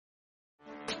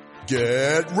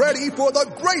Get ready for the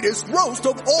greatest roast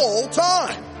of all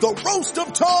time. The Roast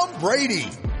of Tom Brady.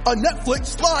 A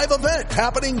Netflix live event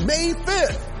happening May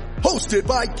 5th. Hosted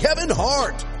by Kevin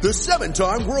Hart. The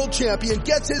 7-time world champion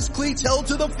gets his cleats held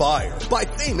to the fire by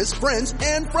famous friends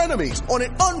and frenemies on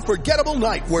an unforgettable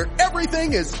night where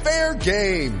everything is fair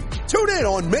game. Tune in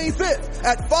on May 5th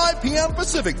at 5 p.m.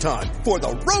 Pacific time for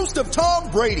the Roast of Tom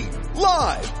Brady.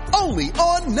 Live only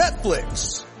on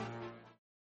Netflix.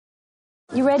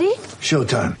 You ready?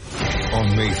 Showtime.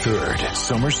 On May 3rd,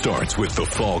 summer starts with The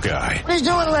Fall Guy. Let's do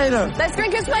it later. Let's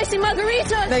drink a spicy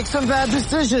margarita. Make some bad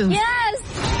decisions. Yes.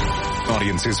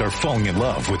 Audiences are falling in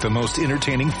love with the most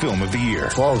entertaining film of the year.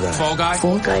 Fall Guy. Fall Guy?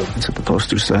 Fall guy. That's what the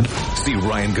poster said. See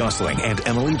Ryan Gosling and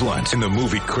Emily Blunt in the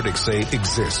movie critics say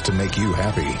exists to make you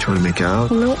happy. Trying to make it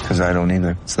out? Nope. Because I don't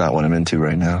either. It's not what I'm into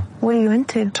right now. What are you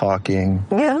into? Talking.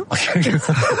 Yeah.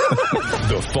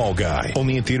 The Fall Guy.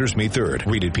 Only in theaters May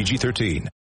 3rd. Rated PG-13.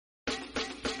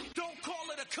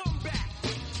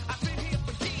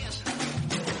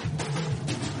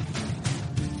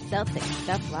 Celtic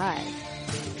Stuff Live.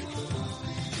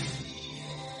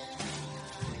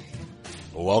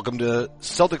 Welcome to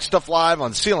Celtic Stuff Live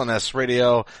on CLNS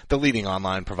Radio, the leading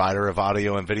online provider of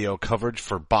audio and video coverage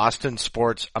for Boston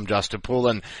sports. I'm Justin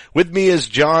Poulin. With me is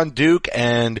John Duke,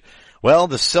 and, well,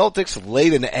 the Celtics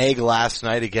laid an egg last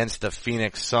night against the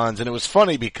Phoenix Suns, and it was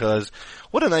funny because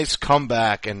what a nice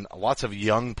comeback and lots of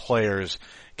young players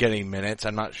getting minutes.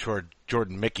 I'm not sure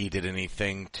Jordan Mickey did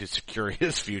anything to secure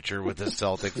his future with the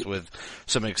Celtics with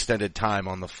some extended time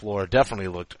on the floor. Definitely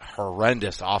looked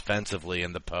horrendous offensively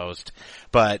in the post.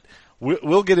 But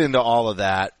we'll get into all of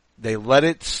that. They let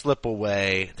it slip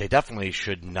away. They definitely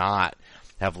should not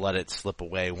have let it slip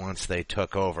away once they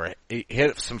took over. It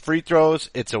hit some free throws.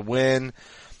 It's a win.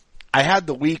 I had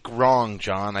the week wrong,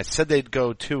 John. I said they'd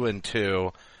go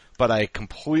 2-2, but I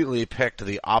completely picked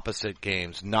the opposite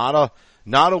games. Not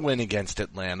a win against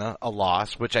Atlanta, a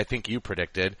loss, which I think you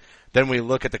predicted. Then we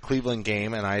look at the Cleveland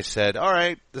game, and I said, all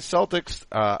right, the Celtics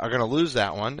are going to lose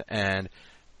that one, and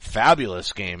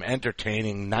fabulous game,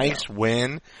 entertaining, nice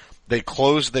win. They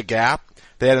closed the gap.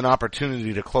 They had an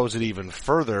opportunity to close it even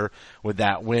further with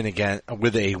that win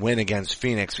against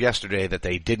Phoenix yesterday that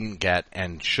they didn't get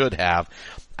and should have.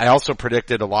 I also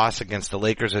predicted a loss against the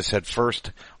Lakers. I said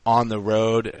first on the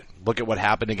road. Look at what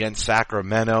happened against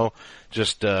Sacramento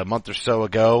just a month or so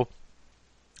ago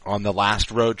on the last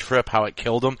road trip, how it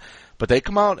killed them. But they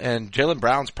come out, and Jaylen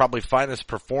Brown's probably finest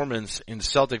performance in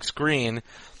Celtics green,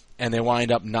 and they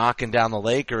wind up knocking down the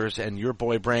Lakers and your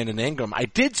boy Brandon Ingram. I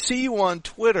did see you on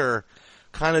Twitter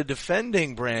kind of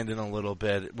defending Brandon a little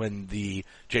bit when the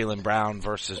Jaylen Brown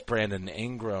versus Brandon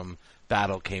Ingram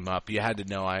battle came up. You had to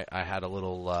know I had a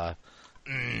little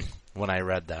when I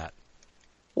read that.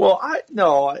 Well, I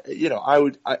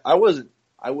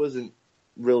wasn't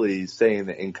really saying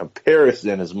that in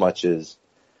comparison as much as,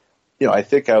 I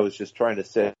think I was just trying to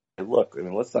say, look,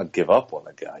 let's not give up on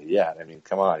the guy yet.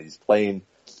 Come on, he's playing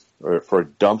for a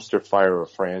dumpster fire of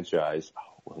a franchise. Oh,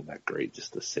 wasn't that great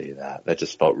just to say that? That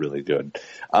just felt really good.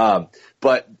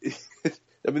 But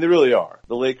they really are.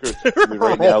 The Lakers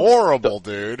right now, horrible,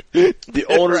 dude. The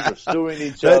owners are suing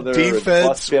each other. Defense. The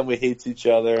Bucks family hates each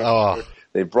other. Oh.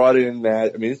 They brought in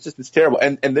that. It's terrible.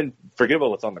 And then forget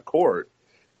about what's on the court.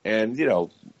 And,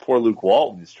 poor Luke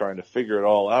Walton is trying to figure it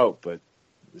all out, but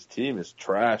his team is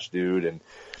trash, dude. And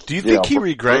do you think he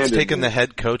regrets taking the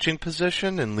head coaching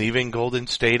position and leaving Golden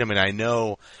State? I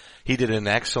know he did an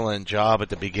excellent job at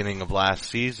the beginning of last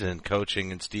season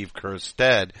coaching in Steve Kerr's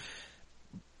stead,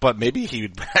 but maybe he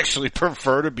would actually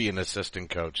prefer to be an assistant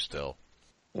coach still.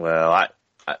 Well,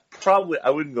 I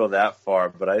wouldn't go that far,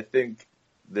 but I think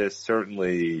there's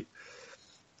certainly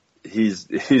he's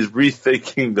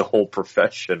rethinking the whole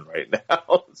profession right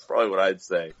now. That's probably what I'd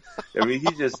say.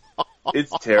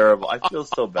 It's terrible. I feel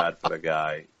so bad for the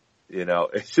guy.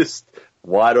 It's just,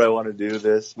 why do I want to do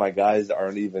this? My guys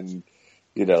aren't even,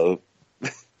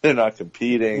 they're not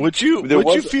competing. Would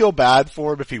you feel bad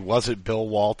for him if he wasn't Bill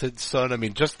Walton's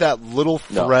son? Just that little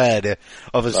thread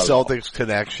of a Celtics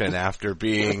connection after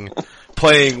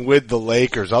playing with the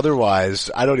Lakers. Otherwise,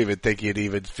 I don't even think you'd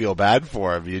even feel bad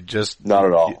for him. You'd just not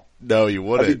at all. No, you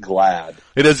wouldn't. I'd be glad.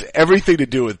 It has everything to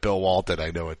do with Bill Walton.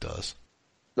 I know it does.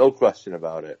 No question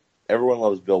about it. Everyone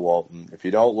loves Bill Walton. If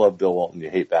you don't love Bill Walton, you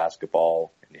hate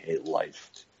basketball and you hate life.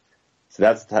 So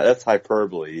that's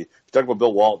hyperbole. If you talk about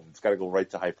Bill Walton, it's got to go right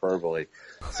to hyperbole.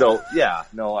 So yeah,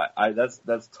 no,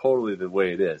 that's totally the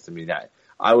way it is.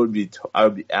 I would be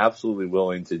absolutely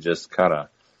willing to just kind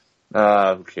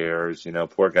of, who cares,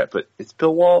 poor guy. But it's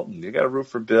Bill Walton. You got to root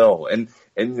for Bill. And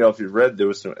if you read, there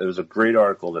was a great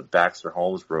article that Baxter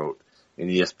Holmes wrote in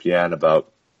ESPN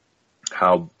about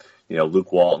how,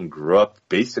 Luke Walton grew up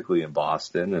basically in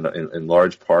Boston and in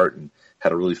large part, and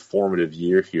had a really formative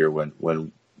year here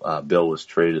when Bill was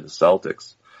traded to the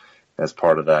Celtics as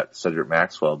part of that Cedric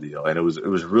Maxwell deal. And it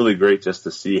was really great just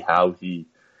to see how he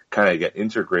kind of get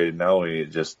integrated, not only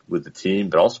just with the team,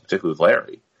 but also particularly with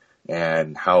Larry,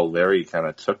 and how Larry kind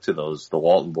of took to the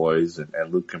Walton boys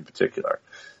and Luke in particular.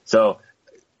 So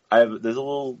there's a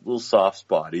little soft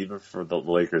spot even for the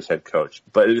Lakers head coach,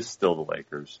 but it is still the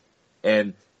Lakers.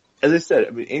 And as I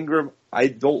said, Ingram, I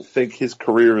don't think his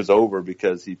career is over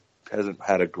because he hasn't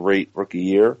had a great rookie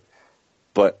year,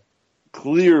 but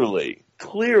clearly,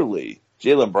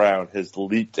 Jaylen Brown has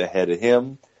leaped ahead of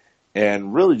him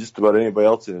and really just about anybody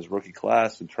else in his rookie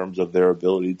class in terms of their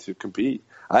ability to compete.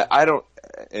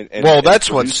 That's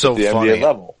what's so funny. NBA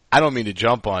level. I don't mean to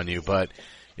jump on you, but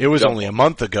it was only a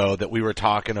month ago that we were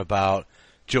talking about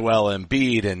Joel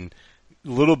Embiid and a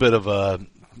little bit of a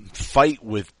fight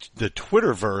with the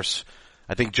Twitterverse.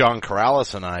 I think John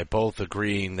Corrales and I both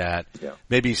agreeing that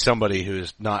maybe somebody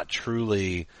who's not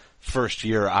truly first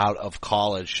year out of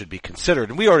college should be considered.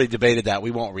 And we already debated that.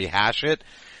 We won't rehash it.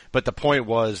 But the point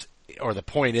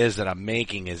is that I'm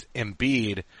making is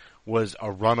Embiid was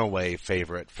a runaway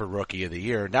favorite for Rookie of the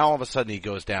Year. Now all of a sudden he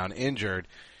goes down injured,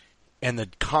 and the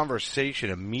conversation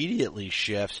immediately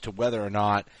shifts to whether or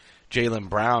not Jaylen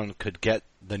Brown could get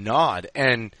the nod.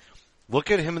 And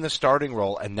look at him in the starting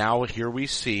role, and now here we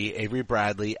see Avery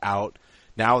Bradley out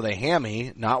now with a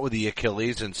hammy, not with the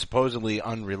Achilles, and supposedly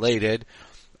unrelated.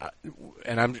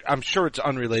 And I'm sure it's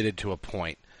unrelated to a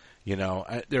point.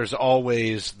 There's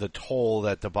always the toll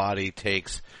that the body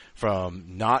takes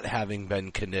from not having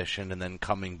been conditioned and then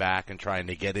coming back and trying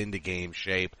to get into game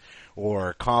shape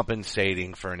or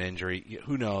compensating for an injury.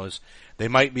 Who knows? They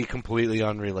might be completely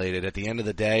unrelated. At the end of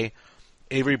the day,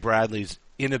 Avery Bradley's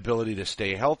inability to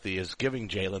stay healthy is giving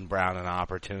Jaylen Brown an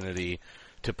opportunity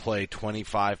to play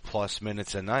 25-plus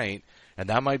minutes a night, and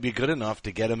that might be good enough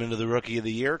to get him into the Rookie of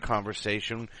the Year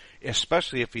conversation,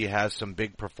 especially if he has some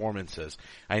big performances.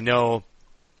 I know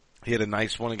he had a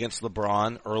nice one against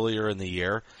LeBron earlier in the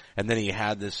year, and then he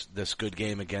had this good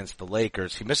game against the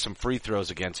Lakers. He missed some free throws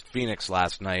against Phoenix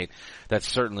last night. That's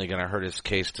certainly going to hurt his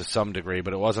case to some degree,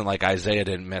 but it wasn't like Isaiah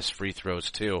didn't miss free throws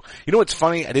too. You know what's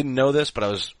funny? I didn't know this, but I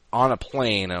was on a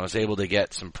plane. I was able to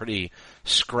get some pretty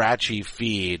scratchy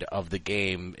feed of the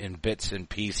game in bits and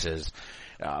pieces.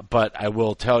 But I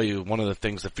will tell you, one of the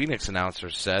things the Phoenix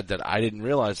announcers said that I didn't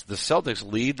realize, the Celtics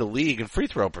lead the league in free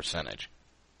throw percentage.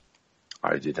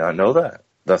 I did not know that.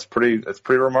 That's pretty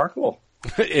remarkable.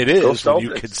 It is when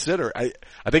you consider. I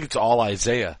think it's all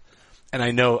Isaiah. And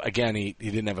I know, again, he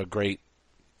didn't have a great,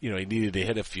 he needed to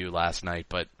hit a few last night,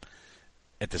 but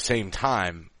at the same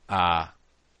time,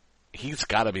 he's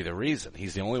got to be the reason.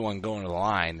 He's the only one going to the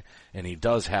line, and he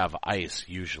does have ice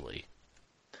usually.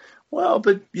 Well,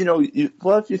 but,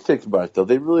 if you think about it, though,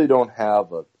 they really don't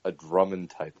have a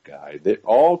Drummond-type guy. They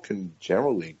all can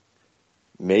generally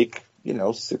make,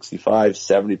 65,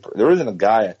 70. There isn't a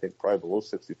guy, I think, probably below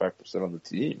 65% on the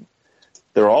team.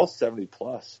 They're all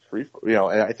 70-plus. And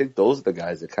I think those are the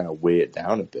guys that kind of weigh it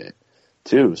down a bit,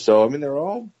 too. So, they're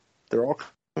all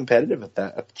competitive at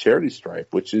the charity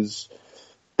stripe,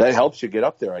 that helps you get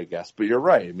up there, I guess. But you're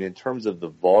right. In terms of the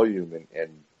volume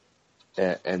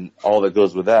and all that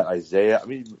goes with that, Isaiah,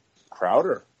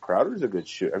 Crowder's a good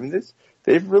shooter.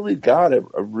 They've really got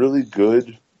a really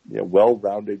good,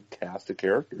 well-rounded cast of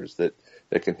characters that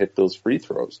can hit those free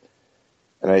throws.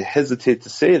 And I hesitate to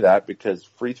say that because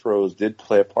free throws did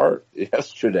play a part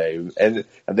yesterday, and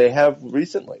they have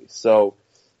recently. So,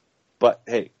 but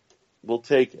hey, we'll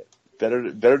take it.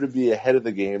 Better to be ahead of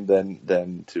the game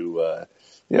than to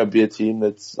be a team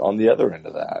that's on the other end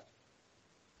of that.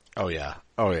 Oh yeah.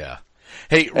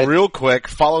 Hey, real quick,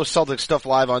 follow Celtic Stuff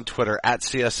Live on Twitter at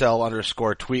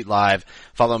CSL_tweet live.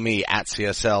 Follow me at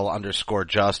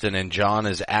CSL_Justin, and John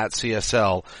is at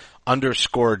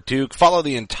CSL_Duke. Follow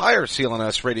the entire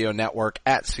CLNS Radio Network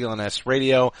at CLNS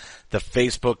Radio, the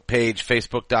Facebook page,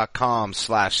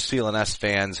 facebook.com/CLNS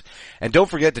fans. And don't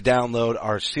forget to download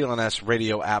our CLNS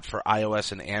Radio app for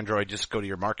iOS and Android. Just go to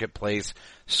your marketplace,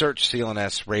 search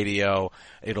CLNS Radio.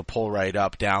 It'll pull right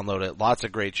up, download it. Lots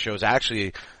of great shows.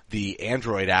 Actually, the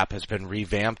Android app has been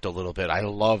revamped a little bit. I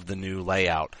love the new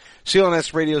layout.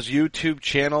 CLNS Radio's YouTube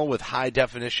channel with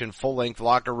high-definition, full-length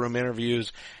locker room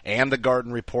interviews and the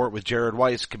Garden Report with Jared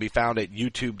Weiss can be found at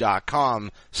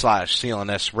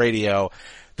youtube.com/CLNS Radio.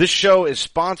 This show is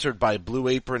sponsored by Blue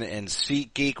Apron and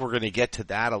SeatGeek. We're going to get to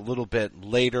that a little bit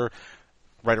later,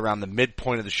 right around the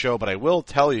midpoint of the show. But I will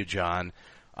tell you, John,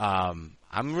 I'm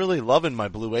really loving my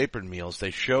Blue Apron meals.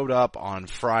 They showed up on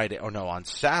Saturday.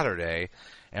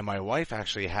 And my wife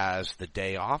actually has the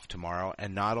day off tomorrow,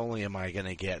 and not only am I going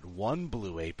to get one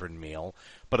Blue Apron meal,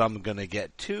 but I'm going to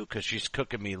get two because she's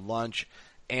cooking me lunch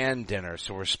and dinner.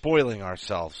 So we're spoiling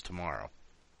ourselves tomorrow.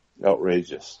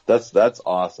 Outrageous. That's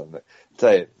awesome. I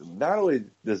tell you, not only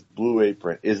this Blue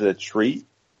Apron is it a treat,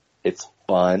 it's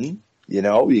fun. You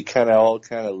know, you kind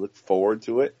of look forward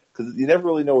to it because you never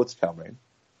really know what's coming.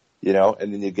 You know,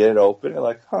 and then you get it open and you're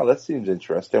like, oh, that seems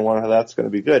interesting. I wonder how that's going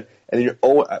to be good. And you're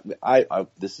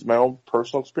this is my own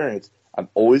personal experience. I'm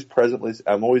always pleasantly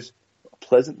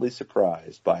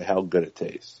surprised by how good it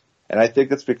tastes. And I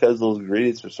think it's because those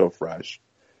ingredients are so fresh.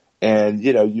 And,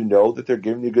 you know that they're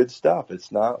giving you good stuff.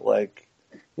 It's not like,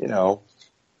 you know,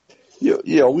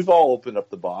 we've all opened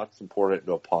up the box and poured it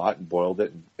into a pot and boiled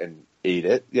it and ate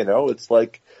it. You know, it's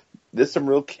like there's some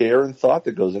real care and thought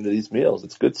that goes into these meals.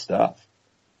 It's good stuff.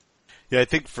 Yeah, I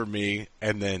think for me,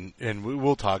 and we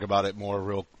will talk about it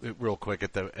more real quick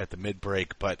at the mid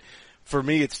break. But for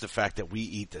me, it's the fact that we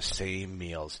eat the same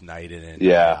meals night in and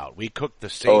night out. We cook the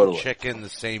same chicken the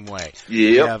same way. Yep.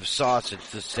 We have sausage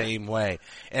the same way.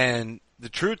 And the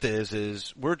truth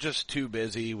is we're just too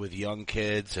busy with young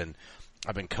kids, and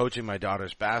I've been coaching my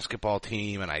daughter's basketball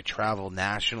team, and I travel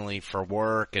nationally for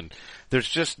work, and there's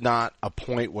just not a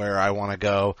point where I want to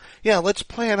go, yeah, let's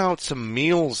plan out some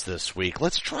meals this week.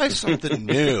 Let's try something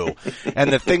new.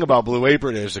 And the thing about Blue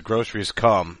Apron is the groceries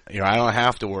come. You know, I don't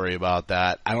have to worry about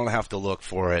that. I don't have to look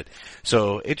for it.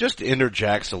 So it just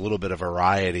interjects a little bit of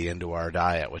variety into our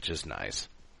diet, which is nice.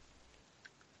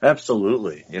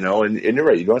 Absolutely. You know, and you're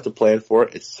right. You don't have to plan for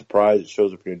it. It's a surprise. It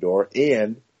shows up at your door.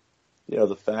 And you know,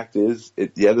 the fact is,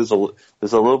 there's a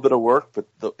little bit of work, but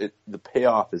the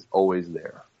payoff is always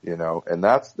there, you know, and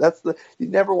you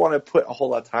never want to put a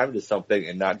whole lot of time into something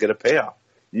and not get a payoff.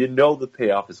 You know the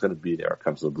payoff is going to be there when it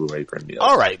comes to the Blue Apron meal.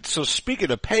 All right, so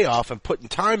speaking of payoff and putting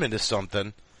time into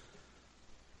something,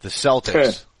 the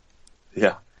Celtics.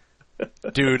 Yeah.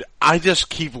 Dude, I just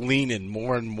keep leaning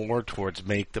more and more towards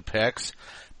make the picks,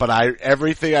 but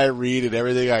everything I read and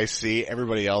everything I see,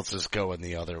 everybody else is going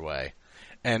the other way.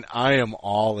 And I am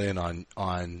all in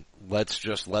on let's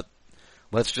just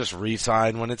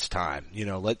re-sign when it's time. You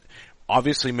know,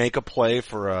 obviously make a play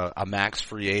for a max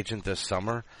free agent this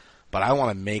summer, but I want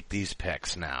to make these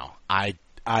picks now. I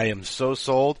am so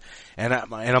sold, and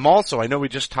I'm also, I know we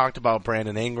just talked about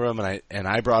Brandon Ingram and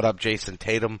I brought up Jason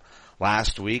Tatum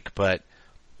last week, but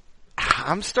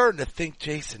I'm starting to think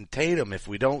Jason Tatum, if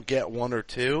we don't get one or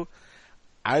two,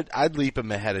 I'd leap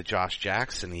him ahead of Josh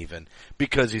Jackson even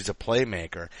because he's a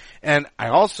playmaker. And I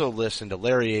also listened to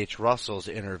Larry H. Russell's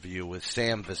interview with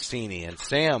Sam Vecini, and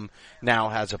Sam now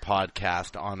has a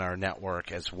podcast on our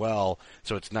network as well,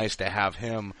 so it's nice to have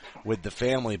him with the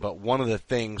family. But one of the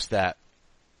things that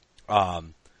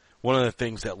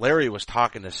Larry was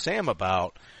talking to Sam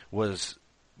about was,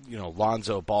 you know,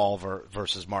 Lonzo Ball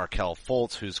versus Markelle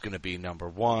Fultz, who's going to be number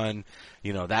one,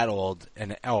 you know, that old,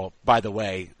 and by the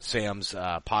way, Sam's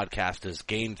podcast is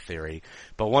Game Theory,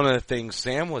 but one of the things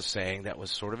Sam was saying that was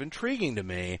sort of intriguing to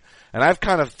me, and I've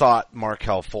kind of thought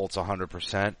Markelle Fultz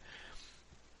 100%,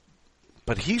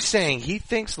 but he's saying he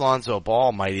thinks Lonzo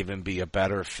Ball might even be a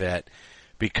better fit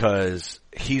because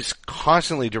he's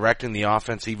constantly directing the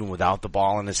offense even without the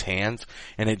ball in his hands,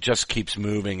 and it just keeps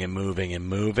moving and moving and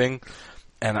moving.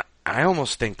 And I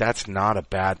almost think that's not a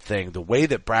bad thing. The way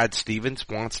that Brad Stevens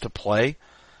wants to play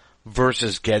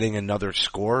versus getting another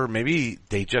scorer, maybe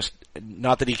they just,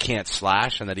 not that he can't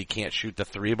slash and that he can't shoot the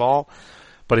three ball,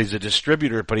 but he's a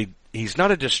distributor, but he's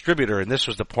not a distributor, and this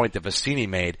was the point that Vecini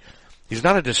made. He's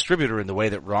not a distributor in the way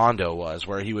that Rondo was,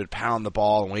 where he would pound the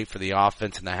ball and wait for the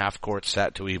offense in the half-court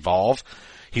set to evolve.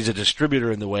 He's a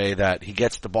distributor in the way that he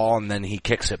gets the ball and then he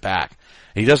kicks it back.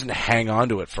 He doesn't hang on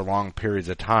to it for long periods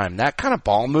of time. That kind of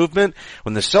ball movement,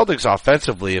 when the Celtics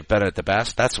offensively have been at the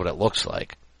best, that's what it looks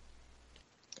like.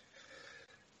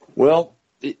 Well,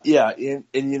 yeah, and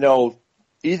you know,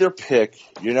 either pick,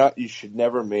 you should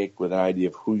never make with an idea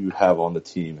of who you have on the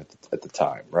team at the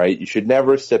time, right? You should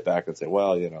never sit back and say,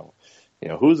 well, you know,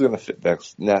 who's going to fit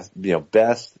best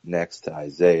next to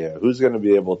Isaiah? Who's going to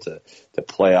be able to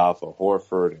play off of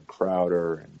Horford and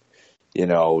Crowder? And, you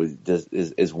know,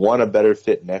 is one a better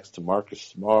fit next to Marcus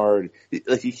Smart?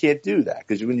 Like, you can't do that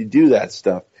because when you do that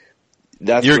stuff,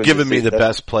 you're giving me the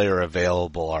best player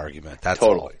available argument. That's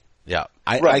totally. All. Yeah,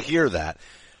 I hear that.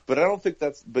 But I don't think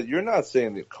but you're not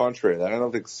saying the contrary to that. I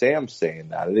don't think Sam's saying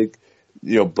that. I think,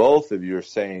 you know, both of you are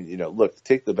saying, you know, look,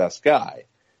 take the best guy.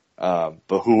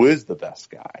 But who is the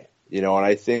best guy? You know, and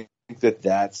I think that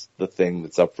that's the thing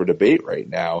that's up for debate right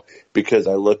now because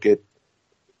I look at,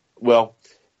 well,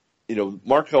 you know,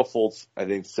 Markelle Fultz, I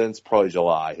think since probably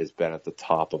July has been at the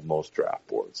top of most draft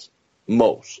boards.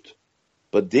 most.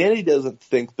 But Danny doesn't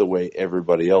think the way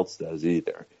everybody else does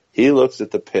either. He looks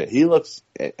at the pit. He looks,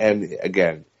 and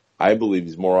again, I believe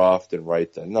he's more often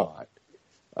right than not.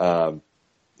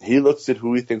 He looks at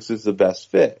who he thinks is the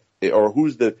best fit, or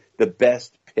who's the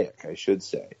best pick, I should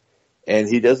say. And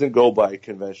he doesn't go by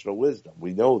conventional wisdom.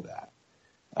 We know that.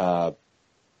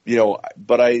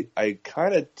 But I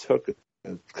kind of took a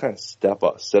kind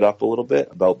of set up a little bit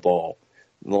about Ball.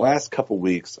 In the last couple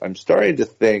weeks, I'm starting to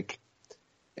think,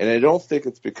 and I don't think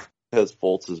it's because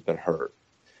Fultz has been hurt,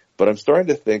 but I'm starting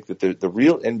to think that the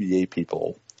real NBA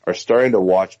people are starting to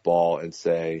watch Ball and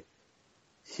say,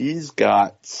 he's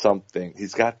got something.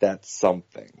 He's got that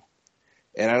something.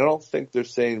 And I don't think they're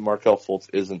saying Markelle Fultz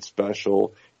isn't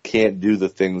special, can't do the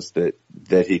things that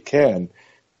he can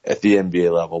at the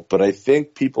NBA level. But I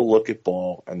think people look at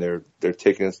Ball and they're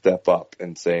taking a step up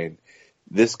and saying,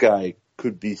 this guy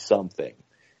could be something.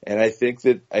 And I think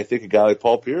a guy like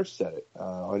Paul Pierce said it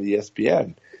on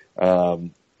ESPN.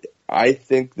 I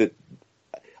think that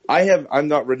I'm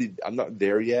not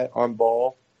there yet on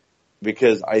Ball,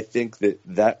 because I think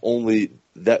that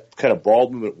kind of ball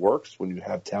movement works when you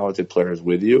have talented players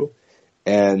with you,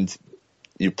 and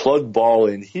you plug Ball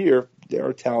in here. There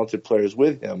are talented players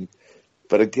with him,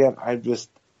 but again, I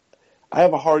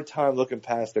have a hard time looking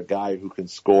past a guy who can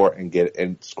score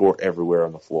and score everywhere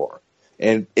on the floor,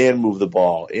 and move the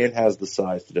ball, and has the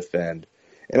size to defend.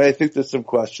 And I think there's some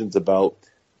questions about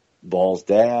Ball's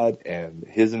dad and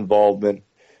his involvement.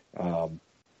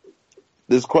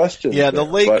 There's questions. Yeah, the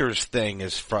Lakers thing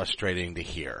is frustrating to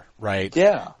hear, right?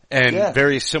 Yeah. And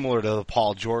very similar to the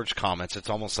Paul George comments. It's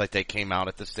almost like they came out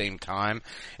at the same time,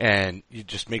 and it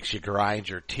just makes you grind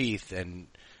your teeth and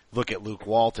look at Luke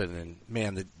Walton, and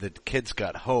man, the kid's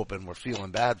got hope, and we're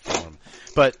feeling bad for him.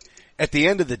 But at the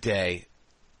end of the day,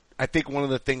 I think one of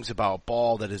the things about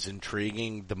Ball that is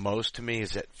intriguing the most to me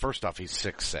is that, first off, he's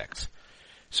 6'6".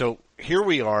 So here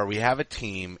we are, we have a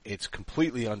team, it's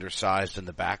completely undersized in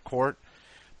the backcourt,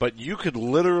 but you could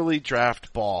literally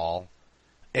draft Ball,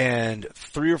 and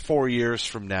 3 or 4 years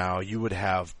from now, you would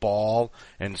have Ball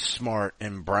and Smart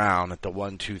and Brown at the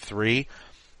 1, 2, 3,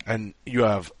 and you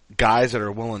have guys that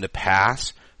are willing to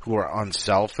pass, who are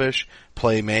unselfish,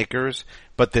 playmakers,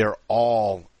 but they're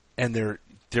all, and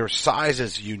their size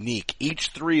is unique. Each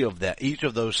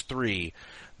of those three,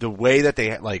 the way that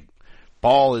they, like,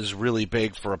 Ball is really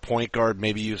big for a point guard.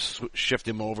 Maybe you shift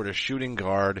him over to shooting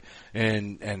guard,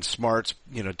 and Smart's,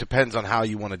 depends on how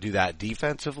you want to do that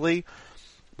defensively.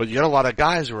 But you got a lot of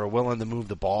guys who are willing to move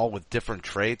the ball with different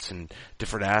traits and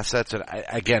different assets. And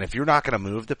again, if you're not going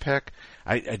to move the pick,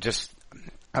 I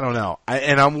don't know.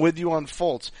 And I'm with you on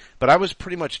Fultz, but I was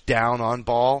pretty much down on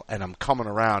Ball, and I'm coming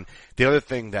around. The other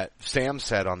thing that Sam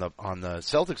said on the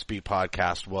Celtics Beat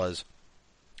podcast was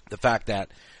the fact that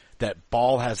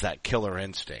Ball has that killer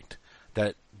instinct,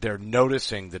 that they're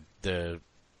noticing the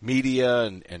media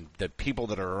and the people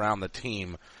that are around the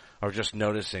team are just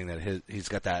noticing that he's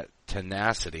got that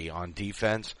tenacity on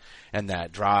defense and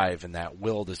that drive and that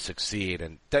will to succeed.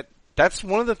 And that's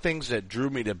one of the things that drew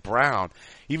me to Brown,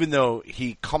 even though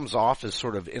he comes off as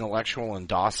sort of intellectual and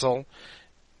docile.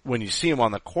 When you see him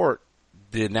on the court,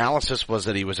 the analysis was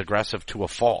that he was aggressive to a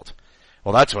fault.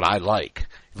 Well, that's what I like.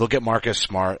 Look at Marcus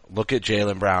Smart. Look at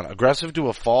Jaylen Brown. Aggressive to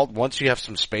a fault, once you have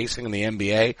some spacing in the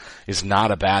NBA, is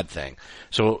not a bad thing.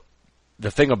 So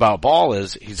the thing about Ball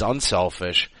is he's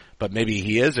unselfish, but maybe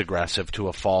he is aggressive to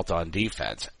a fault on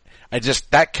defense.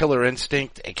 That killer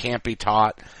instinct, it can't be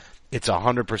taught. It's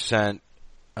 100%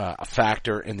 a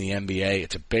factor in the NBA.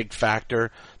 It's a big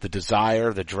factor. The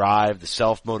desire, the drive, the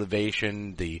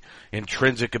self-motivation, the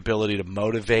intrinsic ability to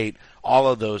motivate, all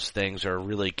of those things are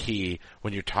really key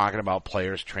when you're talking about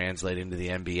players translating to the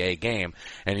NBA game.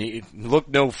 And you look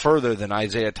no further than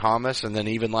Isaiah Thomas, and then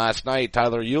even last night,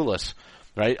 Tyler Ulis,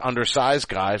 right? Undersized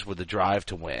guys with the drive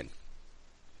to win.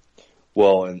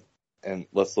 Well, and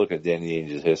let's look at Danny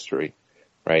Ainge's history,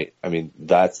 right? I mean,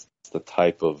 that's the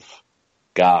type of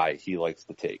guy he likes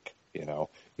to take,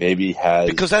 Maybe he has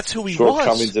because that's who he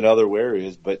shortcomings was in other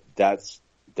areas, but that's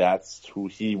who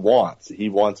he wants. He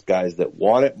wants guys that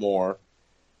want it more.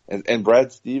 And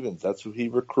Brad Stevens, that's who he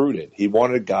recruited. He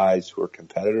wanted guys who are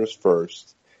competitors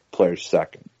first, players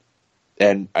second.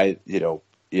 And I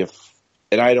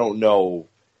don't know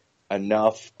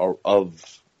enough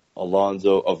of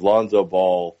Lonzo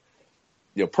Ball,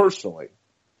 personally,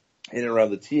 in and around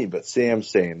the team, but Sam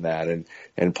saying that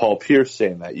and Paul Pierce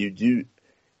saying that,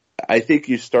 I think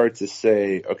you start to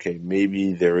say, okay,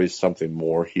 maybe there is something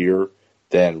more here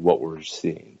than what we're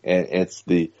seeing. And it's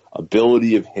the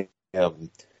ability of him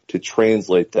to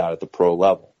translate that at the pro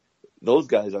level. those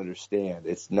guys understand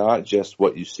it's not just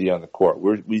what you see on the court.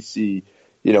 We see,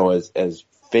 as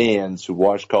fans who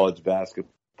watch college basketball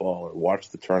or watch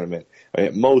the tournament,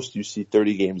 at most you see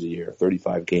 30 games a year,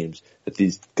 35 games that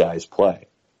these guys play.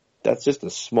 That's just a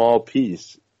small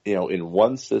piece, in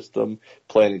one system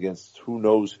playing against who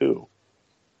knows who.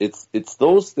 It's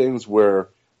those things where,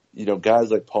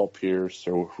 guys like Paul Pierce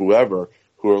or whoever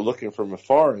who are looking from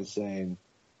afar and saying,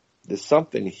 there's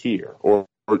something here, or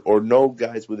know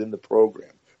guys within the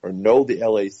program, or know the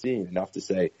LA scene enough to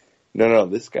say, no,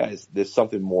 there's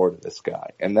something more to this guy.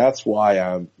 And that's why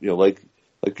I'm, like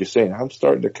you're saying, I'm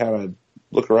starting to kind of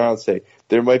look around and say,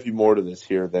 there might be more to this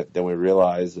here than we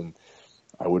realize. And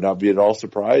I would not be at all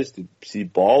surprised to see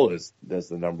Ball as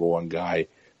the number one guy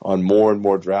on more and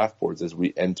more draft boards as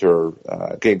we enter,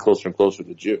 getting closer and closer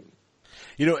to June.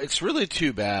 It's really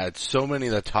too bad. So many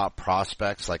of the top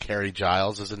prospects, like Harry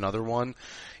Giles is another one,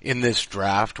 in this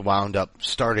draft wound up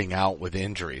starting out with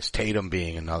injuries, Tatum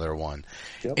being another one.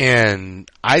 Yep. And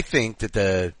I think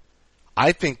that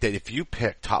if you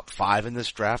pick top 5 in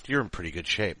this draft, you're in pretty good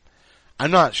shape. I'm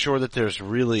not sure that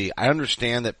I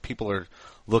understand that people are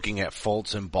looking at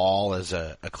Fultz and Ball as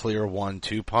a clear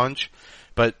 1-2 punch,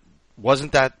 but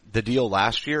wasn't that the deal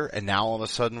last year? And now all of a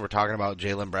sudden we're talking about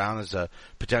Jaylen Brown as a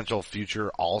potential future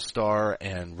All-Star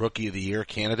and Rookie of the Year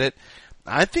candidate.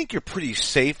 I think you're pretty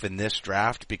safe in this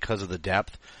draft because of the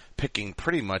depth, picking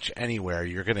pretty much anywhere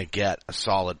you're going to get a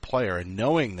solid player. And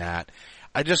knowing that,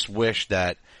 I just wish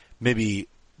that maybe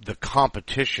the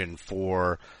competition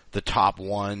for the top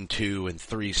 1, 2, and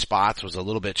 3 spots was a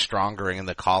little bit stronger in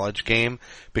the college game,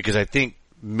 because I think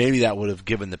maybe that would have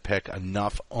given the pick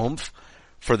enough oomph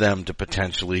for them to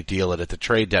potentially deal it at the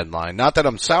trade deadline. Not that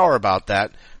I'm sour about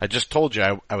that. I just told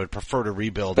you I would prefer to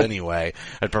rebuild anyway.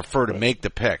 I'd prefer to make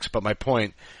the picks. But my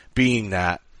point being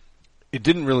that it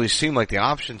didn't really seem like the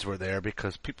options were there,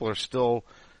 because people are still,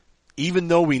 even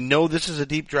though we know this is a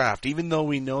deep draft, even though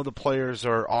we know the players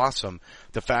are awesome,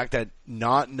 the fact that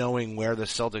not knowing where the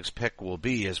Celtics pick will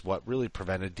be is what really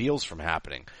prevented deals from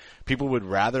happening. People would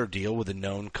rather deal with a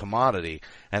known commodity.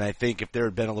 And I think if there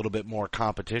had been a little bit more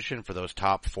competition for those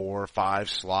top 4 or 5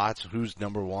 slots, who's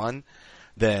number 1,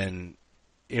 then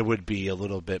it would be a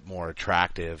little bit more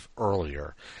attractive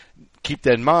earlier. Keep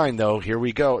that in mind, though. Here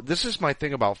we go. This is my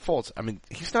thing about Fultz. I mean,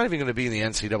 he's not even going to be in the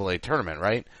NCAA tournament,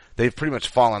 right? They've pretty much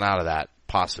fallen out of that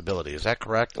possibility. Is that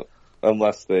correct?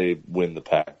 Unless they win the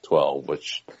Pac-12,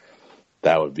 which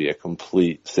that would be a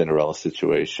complete Cinderella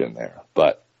situation there.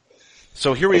 But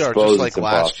so here we are, just like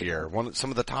last year.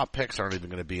 Some of the top picks aren't even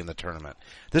going to be in the tournament.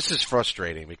 This is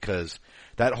frustrating because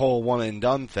that whole one and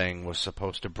done thing was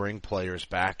supposed to bring players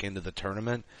back into the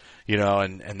tournament,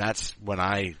 and that's when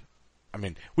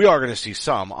we are going to see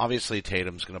some. Obviously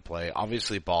Tatum's going to play.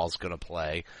 Obviously Ball's going to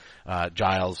play.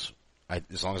 Giles,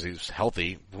 as long as he's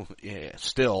healthy,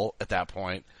 still at that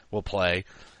point will play.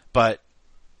 But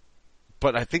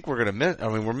I think we're going to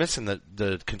we're missing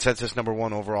the consensus number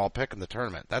 1 overall pick in the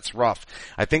tournament. That's rough.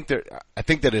 I think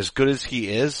that as good as he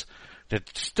is, that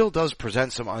still does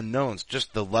present some unknowns.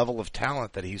 Just the level of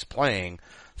talent that he's playing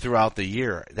throughout the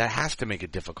year, that has to make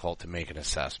it difficult to make an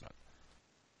assessment.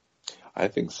 I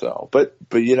think so. But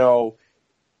we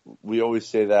always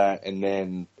say that, and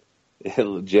then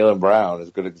Jaylen Brown is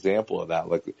a good example of that.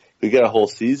 Like, we got a whole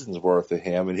season's worth of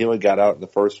him, and he only got out in the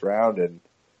first round, and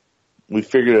we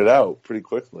figured it out pretty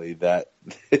quickly that,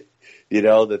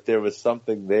 that there was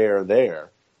something there.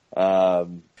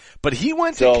 But he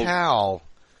went to Cal,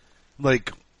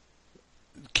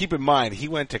 keep in mind, he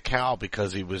went to Cal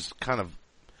because he was kind of,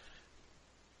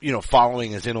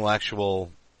 following his intellectual,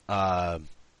 that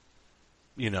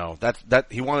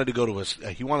he wanted to go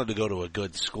to a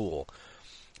good school.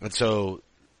 And so,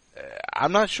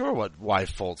 I'm not sure why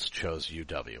Fultz chose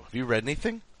UW. Have you read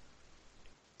anything?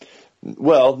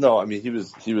 Well, no, he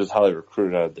was highly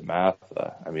recruited out of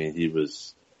DeMatha. He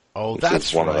was. Oh,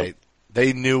 that's right.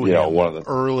 They knew him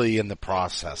early in the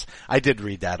process. I did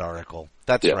read that article.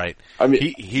 That's right.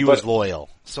 He was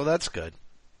loyal, so that's good.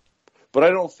 But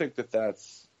I don't think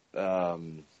that's.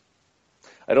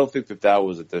 I don't think that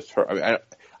was a deter.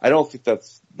 I don't think that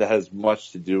has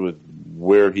much to do with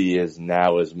where he is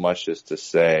now, as much as to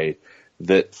say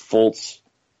that Fultz.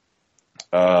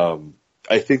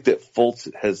 I think that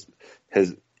Fultz has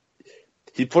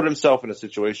he put himself in a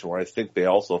situation where I think they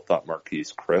also thought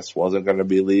Marquise Chris wasn't going to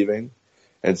be leaving.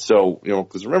 And so,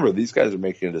 because remember, these guys are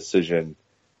making a decision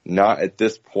not at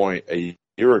this point a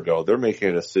year ago. They're making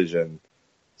a decision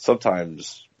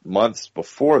sometimes months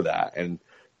before that. And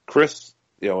Chris,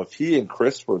 if he and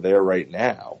Chris were there right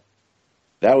now,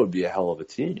 that would be a hell of a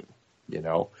team.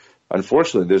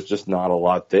 Unfortunately, there's just not a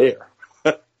lot there.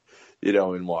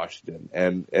 in Washington,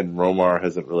 and Romar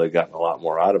hasn't really gotten a lot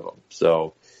more out of him.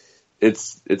 So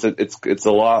it's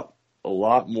a lot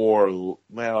more.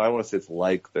 Well, I want to say it's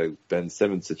like the Ben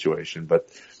Simmons situation, but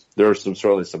there are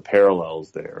certainly some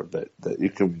parallels there that you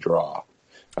can draw.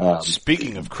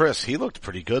 Speaking of Chris, he looked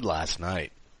pretty good last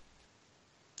night.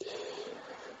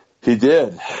 He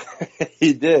did.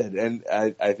 He did. And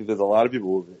I think there's a lot of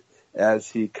people, as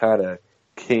he kind of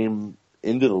came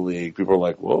into the league, people are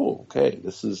like, whoa, okay,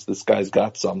 this guy's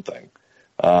got something.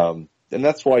 And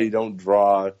that's why you don't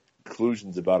draw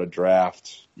conclusions about a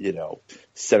draft,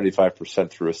 75%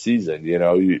 through a season.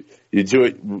 You do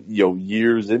it,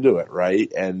 years into it,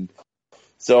 right? And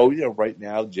so, right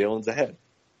now, Jalen's ahead.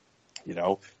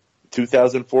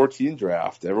 2014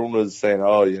 draft, everyone was saying,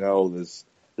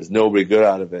 there's nobody good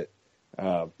out of it.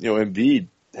 Embiid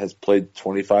has played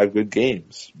 25 good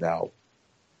games. Now,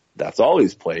 that's all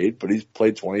he's played, but he's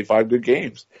played 25 good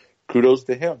games. Kudos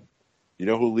to him. You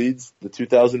know who leads the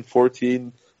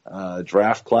 2014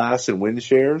 draft class in win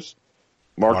shares?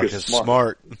 Marcus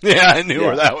Smart. Yeah, I knew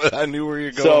where that was. I knew where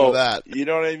you're going with that. You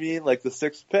know what I mean? Like the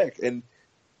 6th pick. And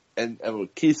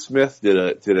Keith Smith did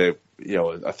a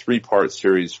 3-part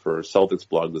series for Celtics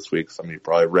blog this week. Some of you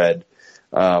probably read.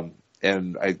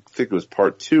 And I think it was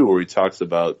part 2 where he talks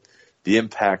about the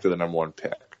impact of the number 1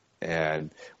 pick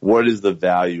and what is the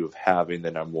value of having the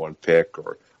number 1 pick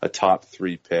or a top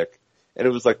 3 pick. And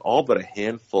it was like all but a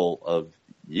handful of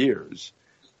years.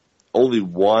 Only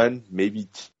one, maybe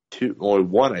two, only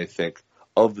one, I think,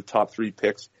 of the top 3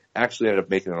 picks actually ended up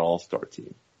making an all-star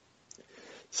team.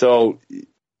 So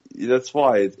that's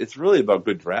why it's really about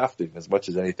good drafting as much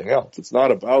as anything else. It's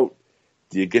not about,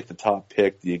 do you get the top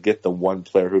pick? Do you get the one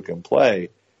player who can play?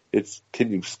 It's,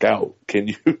 can you scout? Can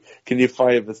you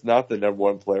find, if it's not the number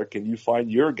 1 player, can you find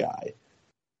your guy?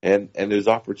 And there's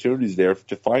opportunities there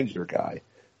to find your guy.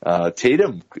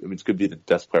 Tatum, could be the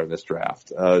best player in this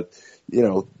draft.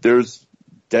 There's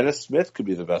Dennis Smith could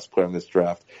be the best player in this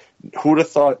draft. Who would have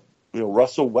thought,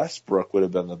 Russell Westbrook would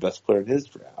have been the best player in his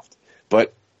draft?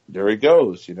 But there he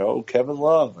goes, Kevin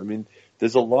Love.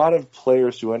 There's a lot of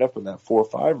players who end up in that 4 or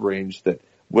 5 range that,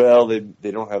 well,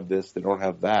 they don't have this, they don't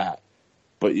have that.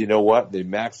 But you know what? They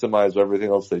maximize everything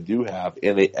else they do have,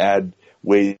 and they add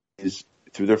ways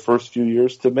through their first few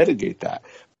years to mitigate that.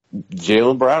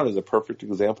 Jaylen Brown is a perfect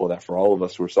example of that for all of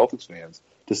us who are Celtics fans,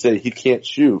 to say he can't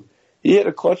shoot. He had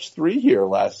a clutch 3 here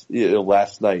last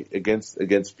night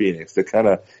against Phoenix that kind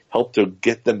of helped to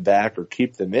get them back or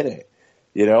keep them in it.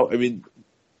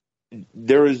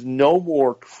 There is no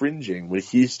more cringing when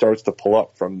he starts to pull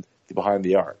up from behind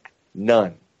the arc.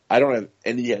 None. I don't have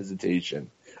any hesitation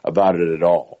about it at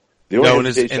all. And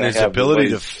his ability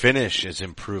to finish is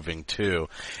improving too.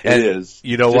 And it is.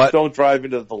 You know Just what? Don't drive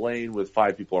into the lane with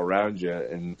 5 people around you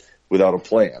and without a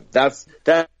plan. That's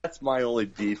my only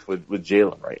beef with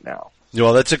Jalen right now.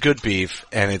 Well, that's a good beef,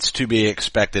 and it's to be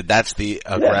expected. That's the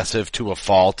aggressive to a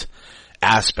fault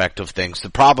aspect of things.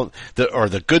 The problem,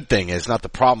 the good thing is not the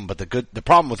problem, but the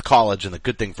problem with college and the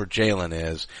good thing for Jalen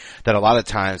is that a lot of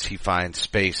times he finds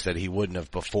space that he wouldn't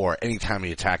have before anytime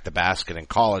he attacked the basket in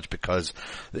college because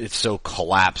it's so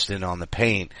collapsed in on the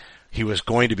paint. He was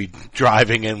going to be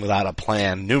driving in without a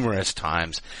plan numerous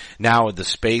times. Now with the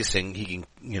spacing, he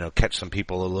can, catch some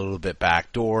people a little bit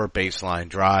backdoor, baseline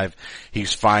drive.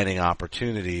 He's finding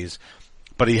opportunities.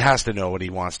 But he has to know what he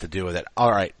wants to do with it.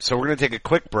 All right, so we're going to take a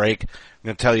quick break. I'm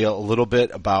going to tell you a little bit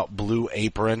about Blue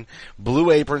Apron. Blue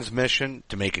Apron's mission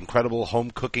to make incredible home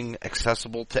cooking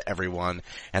accessible to everyone.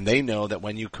 And they know that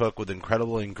when you cook with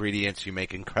incredible ingredients, you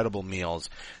make incredible meals.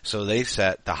 So they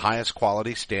set the highest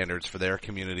quality standards for their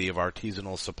community of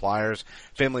artisanal suppliers,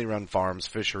 family-run farms,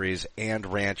 fisheries, and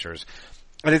ranchers.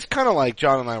 And it's kind of like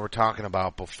John and I were talking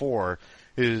about before,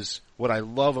 is what I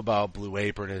love about Blue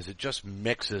Apron is it just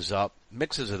mixes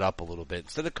it up a little bit.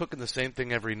 Instead of cooking the same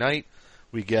thing every night,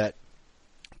 we get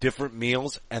different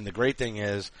meals, and the great thing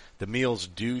is the meals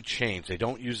do change. They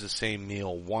don't use the same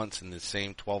meal once in the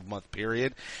same 12-month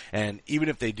period, and even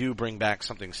if they do bring back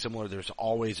something similar, there's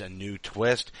always a new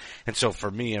twist. And so for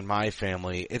me and my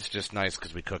family, it's just nice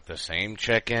because we cook the same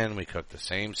chicken, we cook the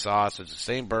same sausage, the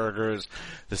same burgers,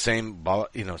 the same,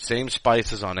 same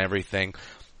spices on everything,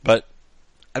 but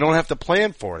I don't have to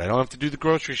plan for it. I don't have to do the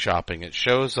grocery shopping. It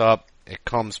shows up. It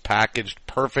comes packaged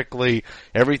perfectly.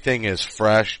 Everything is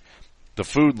fresh. The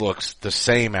food looks the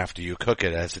same after you cook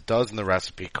it as it does in the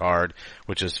recipe card,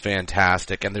 which is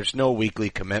fantastic. And there's no weekly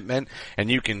commitment,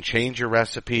 and you can change your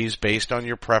recipes based on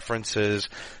your preferences.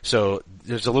 So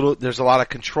there's a lot of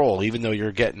control. Even though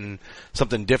you're getting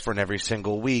something different every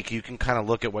single week, you can kind of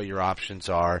look at what your options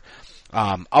are.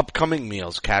 Upcoming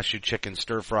meals: cashew chicken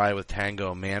stir fry with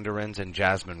tango mandarins and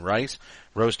jasmine rice,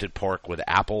 roasted pork with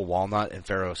apple, walnut, and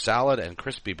farro salad, and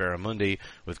crispy barramundi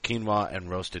with quinoa and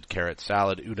roasted carrot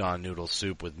salad, udon noodle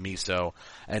soup with miso,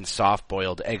 and soft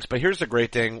boiled eggs. But here's the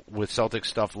great thing with Celtic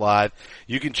Stuff Live.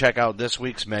 You can check out this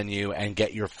week's menu and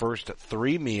get your first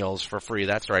 3 meals for free.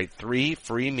 That's right, 3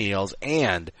 free meals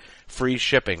and free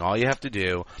shipping. All you have to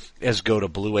do is go to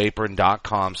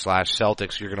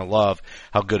blueapron.com/Celtics. You're going to love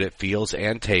how good it feels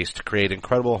and tastes to create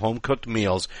incredible home-cooked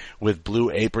meals with Blue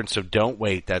Apron. So don't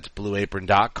wait. That's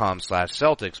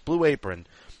blueapron.com/Celtics. Blue Apron,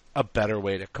 a better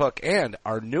way to cook. And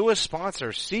our newest sponsor,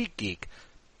 SeatGeek.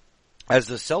 As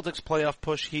the Celtics playoff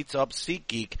push heats up,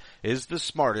 SeatGeek is the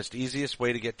smartest, easiest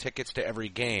way to get tickets to every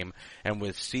game. And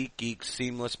with SeatGeek's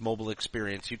seamless mobile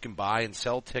experience, you can buy and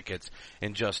sell tickets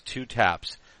in just 2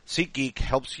 taps. SeatGeek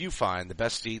helps you find the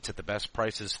best seats at the best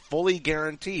prices, fully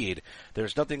guaranteed.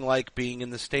 There's nothing like being in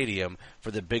the stadium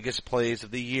for the biggest plays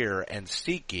of the year, and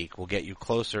SeatGeek will get you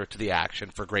closer to the action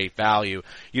for great value.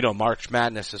 You know, March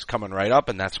Madness is coming right up,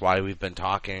 and that's why we've been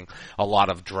talking a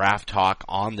lot of draft talk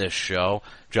on this show.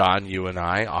 John, you and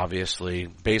I obviously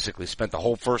basically spent the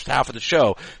whole first half of the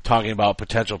show talking about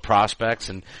potential prospects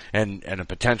and a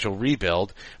potential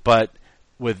rebuild, but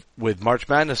with March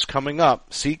Madness coming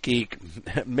up,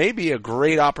 SeatGeek may be a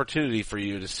great opportunity for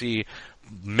you to see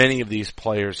many of these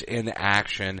players in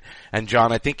action. And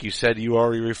John, I think you said you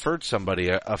already referred somebody,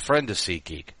 a friend to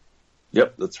SeatGeek.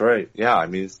 Yep, that's right. Yeah, I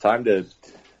mean, it's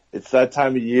that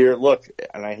time of year. Look,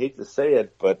 and I hate to say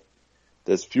it, but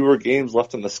there's fewer games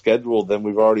left on the schedule than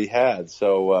we've already had.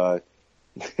 So,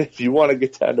 if you want to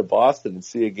get down to Boston and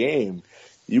see a game,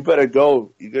 you better go.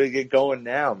 You gotta get going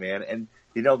now, man. And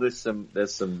you know, there's some.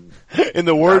 In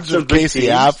the words of Casey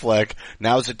Affleck,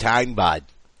 now's the time, bud.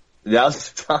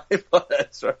 Now's the time, bud.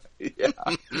 That's right. Yeah,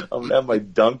 I'm gonna have my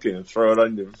Dunkin' and throw it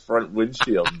on your front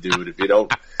windshield, dude. If you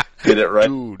don't get it right,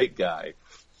 dude. Guy.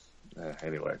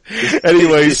 Anyway,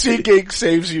 SeatGeek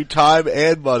saves you time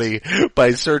and money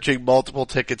by searching multiple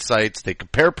ticket sites. They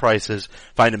compare prices,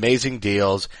 find amazing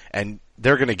deals, and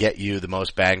they're going to get you the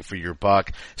most bang for your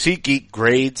buck. SeatGeek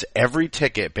grades every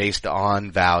ticket based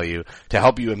on value to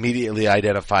help you immediately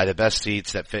identify the best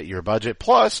seats that fit your budget.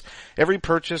 Plus, every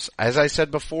purchase, as I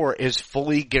said before, is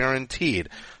fully guaranteed.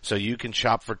 So you can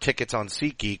shop for tickets on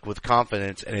SeatGeek with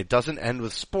confidence, and it doesn't end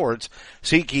with sports.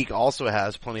 SeatGeek also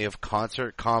has plenty of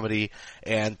concert, comedy,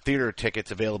 and theater tickets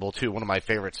available too. One of my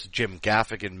favorites, Jim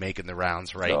Gaffigan, making the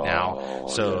rounds right now.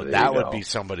 So that would be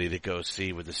somebody to go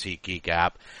see with the SeatGeek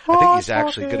app. I think he's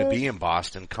actually going to be in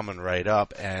Boston coming right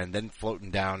up and then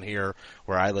floating down here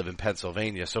where I live in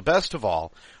Pennsylvania. So best of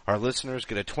all, our listeners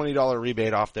get a $20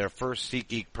 rebate off their first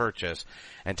SeatGeek purchase.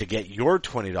 And to get your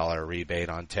 $20 rebate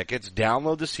on tickets,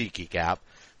 download the SeatGeek app,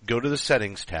 go to the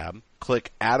settings tab,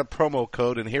 click add a promo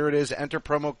code, and here it is, enter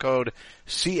promo code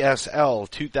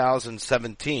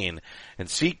CSL2017, and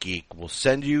SeatGeek will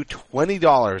send you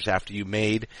 $20 after you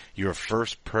made your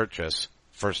first purchase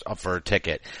for a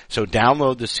ticket. So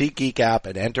download the SeatGeek app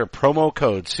and enter promo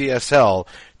code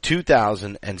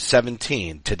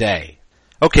CSL2017 today.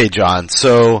 Okay, John,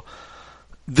 so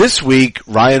this week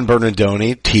Ryan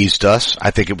Bernardoni teased us, I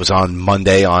think it was on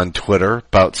Monday on Twitter,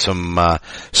 about some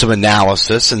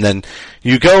analysis, and then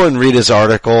you go and read his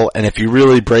article, and if you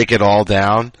really break it all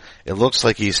down, it looks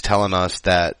like he's telling us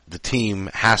that the team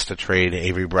has to trade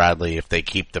Avery Bradley if they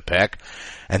keep the pick.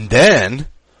 And then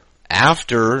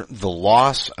after the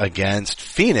loss against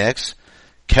Phoenix,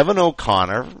 Kevin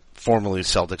O'Connor, formerly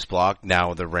Celtics Block,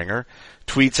 now The Ringer,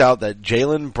 tweets out that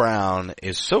Jaylen Brown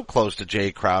is so close to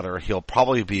Jay Crowder, he'll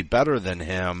probably be better than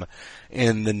him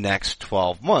in the next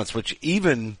 12 months, which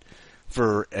even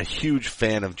for a huge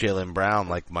fan of Jaylen Brown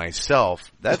like myself,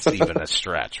 that's even a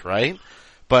stretch, right?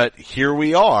 But here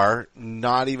we are,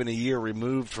 not even a year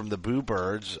removed from the Boo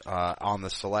Birds on the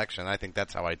selection. I think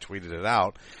that's how I tweeted it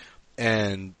out.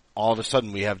 And all of a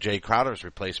sudden we have Jay Crowder's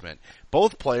replacement.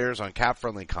 Both players on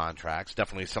cap-friendly contracts,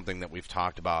 definitely something that we've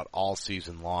talked about all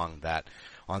season long, that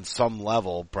on some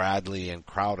level Bradley and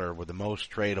Crowder were the most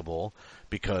tradable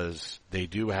because they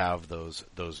do have those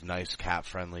nice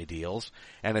cap-friendly deals.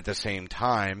 And at the same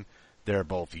time, they're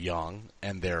both young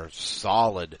and they're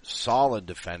solid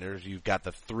defenders. You've got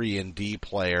the 3-and-D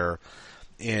player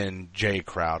in Jay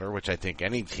Crowder, which I think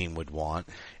any team would want.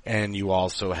 And you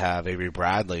also have Avery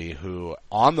Bradley, who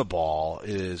on the ball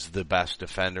is the best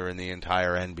defender in the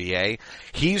entire NBA.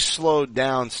 He's slowed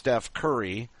down Steph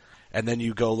Curry, and then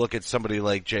you go look at somebody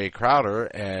like Jay Crowder,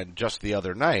 and just the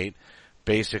other night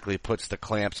basically puts the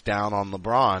clamps down on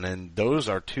LeBron. And those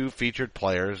are two featured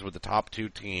players with the top two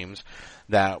teams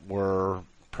that were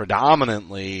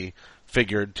predominantly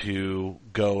figured to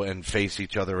go and face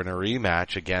each other in a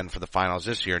rematch again for the finals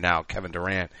this year. Now, Kevin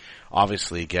Durant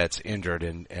obviously gets injured,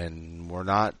 and we're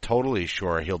not totally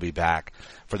sure he'll be back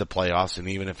for the playoffs, and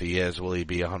even if he is, will he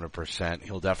be 100%?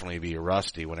 He'll definitely be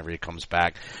rusty whenever he comes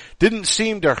back. Didn't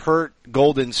seem to hurt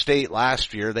Golden State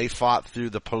last year. They fought through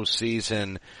the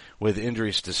postseason with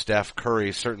injuries to Steph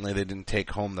Curry. Certainly they didn't take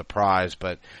home the prize,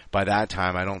 but by that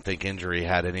time I don't think injury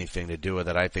had anything to do with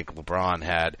it. I think LeBron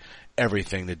had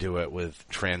everything to do it with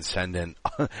transcendent,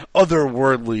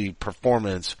 otherworldly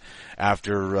performance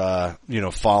after,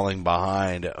 falling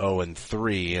behind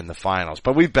 0-3 in the finals.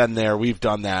 But we've been there, we've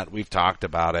done that, we've talked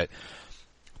about it.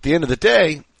 At the end of the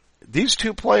day, these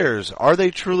two players, are they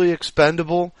truly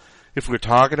expendable? If we're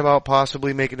talking about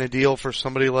possibly making a deal for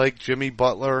somebody like Jimmy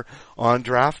Butler on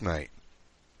draft night.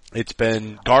 It's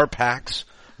been Garpax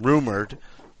rumored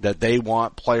that they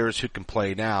want players who can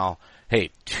play now.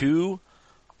 Hey, two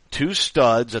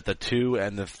studs at the 2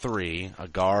 and the 3, a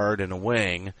guard and a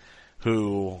wing,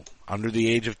 who, under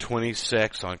the age of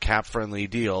 26 on cap-friendly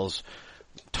deals,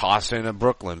 toss in a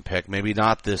Brooklyn pick. Maybe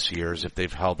not this year's if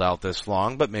they've held out this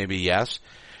long, but maybe yes.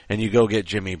 And you go get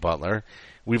Jimmy Butler.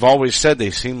 We've always said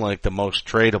they seem like the most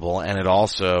tradable, and it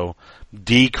also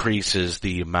decreases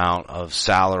the amount of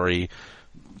salary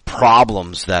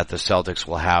problems that the Celtics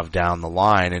will have down the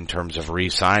line in terms of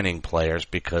re-signing players,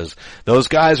 because those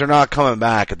guys are not coming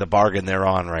back at the bargain they're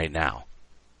on right now.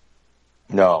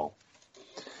 No.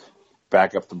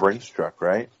 Back up the Brinks truck,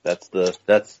 right? That's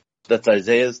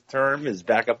Isaiah's term, is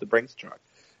back up the Brinks truck.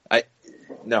 I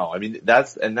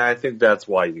think that's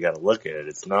why you gotta look at it.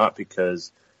 It's not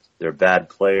because they're bad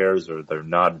players or they're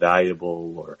not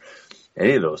valuable or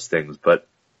any of those things, but,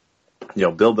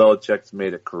 Bill Belichick's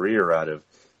made a career out of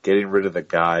getting rid of the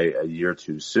guy a year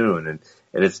too soon. And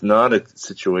it's not a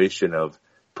situation of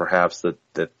perhaps that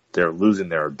they're losing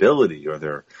their ability or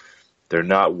they're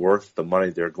not worth the money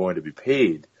they're going to be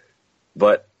paid.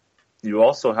 But you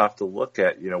also have to look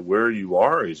at, where you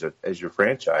are as your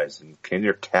franchise, and can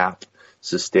your cap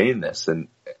sustain this? And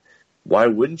why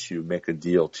wouldn't you make a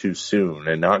deal too soon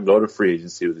and not go to free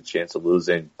agency with a chance of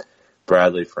losing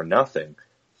Bradley for nothing?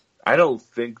 I don't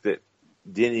think that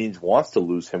Danny Ainge wants to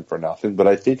lose him for nothing, but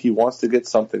I think he wants to get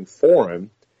something for him.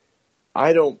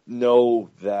 I don't know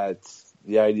that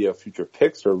the idea of future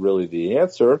picks are really the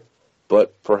answer,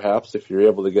 but perhaps if you're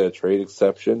able to get a trade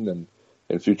exception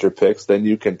and future picks, then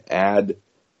you can add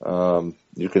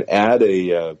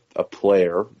a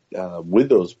player with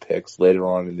those picks later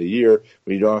on in the year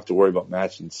when you don't have to worry about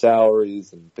matching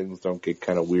salaries and things don't get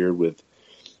kind of weird with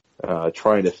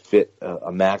trying to fit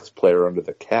a max player under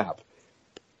the cap.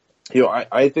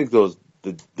 I think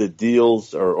the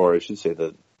deals, or I should say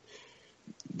the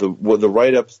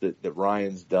write-ups that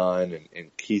Ryan's done,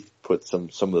 and Keith put some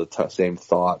of the same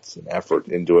thoughts and effort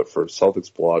into it for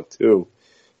Celtics blog too.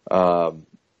 The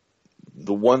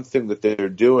one thing that they're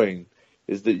doing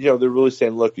is that, they're really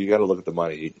saying, look, you got to look at the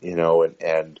money,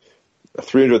 and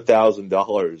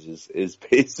 $300,000 is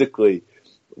basically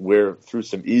where, through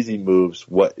some easy moves,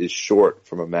 what is short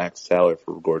from a max salary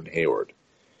for Gordon Hayward.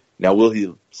 Now, will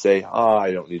he say,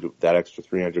 I don't need that extra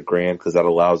 $300,000 because that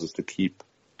allows us to keep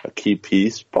a key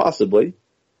piece? Possibly.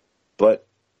 But,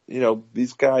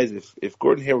 these guys, if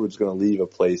Gordon Hayward's going to leave a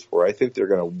place where I think they're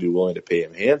going to be willing to pay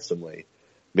him handsomely,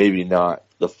 maybe not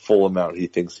the full amount he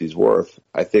thinks he's worth,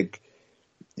 I think,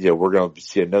 we're going to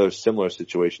see another similar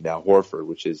situation now, Horford,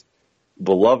 which is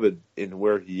beloved in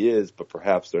where he is, but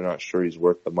perhaps they're not sure he's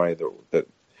worth the money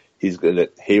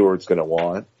that Hayward's going to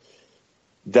want.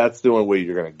 That's the only way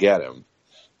you're going to get him.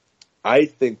 I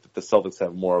think that the Celtics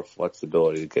have more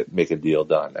flexibility to make a deal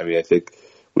done. I mean, I think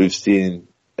we've seen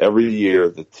every year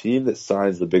the team that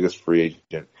signs the biggest free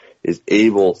agent is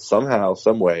able somehow,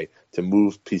 some way, to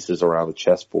move pieces around the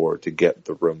chessboard to get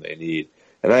the room they need.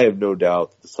 And I have no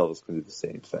doubt that the Celtics can do the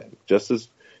same thing. Just as,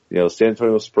 San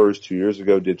Antonio Spurs 2 years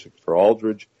ago did for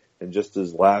Aldridge, and just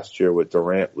as last year when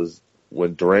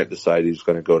Durant decided he was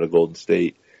going to go to Golden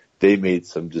State, they made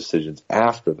some decisions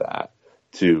after that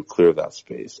to clear that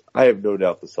space. I have no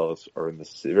doubt the Celtics are in the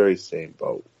very same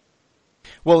boat.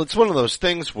 Well, it's one of those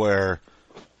things where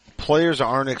players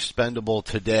aren't expendable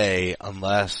today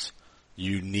unless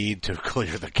you need to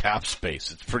clear the cap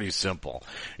space. It's pretty simple.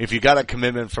 If you got a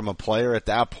commitment from a player at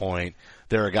that point,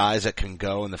 there are guys that can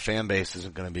go and the fan base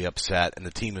isn't going to be upset and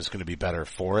the team is going to be better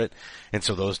for it. And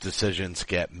so those decisions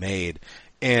get made.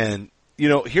 And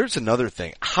here's another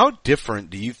thing. How different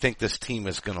do you think this team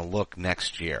is going to look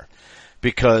next year?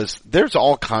 Because there's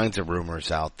all kinds of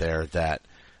rumors out there that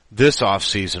this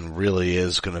offseason really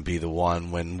is going to be the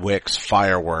one when Wick's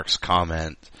fireworks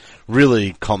comment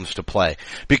really comes to play.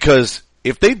 Because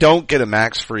if they don't get a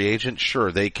max free agent,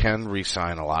 sure, they can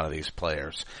re-sign a lot of these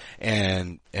players.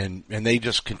 And they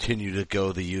just continue to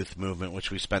go the youth movement,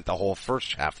 which we spent the whole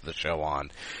first half of the show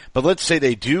on. But let's say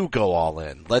they do go all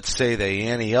in. Let's say they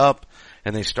ante up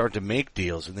and they start to make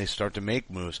deals and they start to make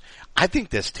moves. I think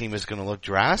this team is going to look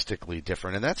drastically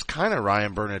different, and that's kind of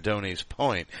Ryan Bernardone's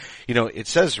point. You know, it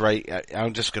says, right,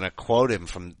 I'm just going to quote him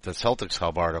from the Celtics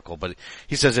Hub article, but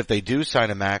he says if they do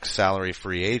sign a max salary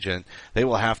free agent, they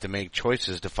will have to make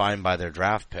choices defined by their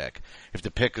draft pick. If the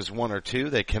pick is 1 or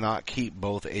 2, they cannot keep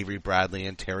both Avery Bradley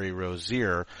and Terry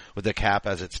Rozier with the cap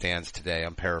as it stands today.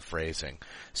 I'm paraphrasing.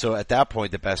 So at that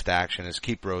point, the best action is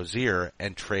keep Rozier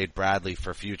and trade Bradley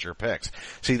for future picks.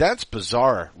 See, that's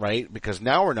bizarre, right? Because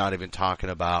now we're not even talking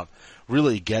about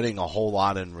really getting a whole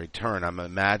lot in return. I'm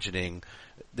imagining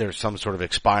there's some sort of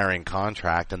expiring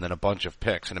contract and then a bunch of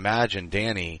picks. And imagine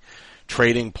Danny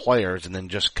trading players and then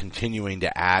just continuing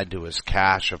to add to his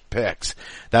cache of picks.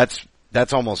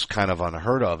 That's almost kind of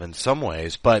unheard of in some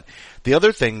ways. But the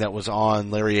other thing that was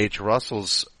on Larry H.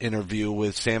 Russell's interview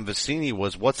with Sam Vecenie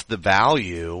was what's the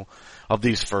value of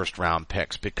these first round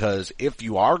picks? Because if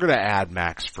you are going to add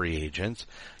max free agents,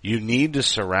 you need to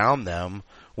surround them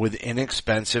with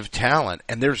inexpensive talent.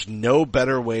 And there's no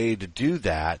better way to do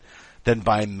that than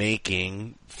by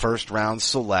making first round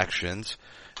selections,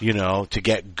 you know, to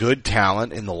get good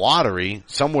talent in the lottery,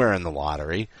 somewhere in the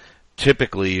lottery.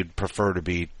 Typically you'd prefer to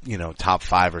be, you know, top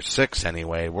 5 or 6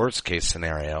 anyway, worst case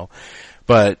scenario.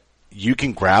 But you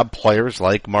can grab players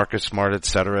like Marcus Smart, et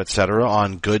cetera,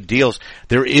 on good deals.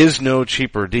 There is no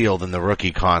cheaper deal than the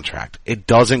rookie contract. It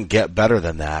doesn't get better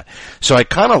than that. So I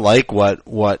kind of like what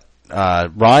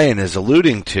Ryan is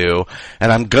alluding to,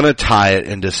 and I'm gonna tie it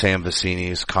into Sam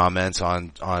Vecenie's comments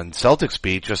on Celtics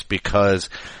Beat just because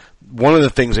one of the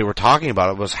things they were talking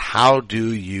about was how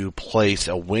do you place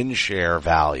a win share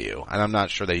value? And I'm not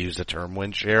sure they used the term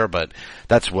win share, but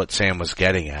that's what Sam was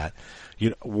getting at.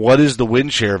 You know, what is the win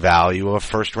share value of a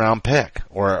first round pick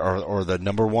or the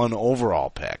number 1 overall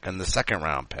pick and the second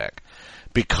round pick?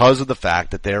 Because of the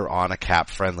fact that they're on a cap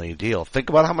friendly deal. Think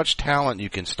about how much talent you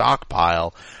can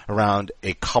stockpile around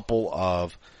a couple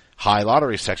of high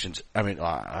lottery sections. I mean,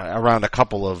 around a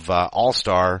couple of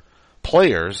all-star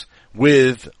players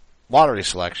with lottery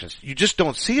selections. You just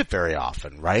don't see it very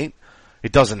often, right?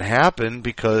 It doesn't happen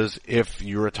because if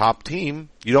you're a top team,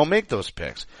 you don't make those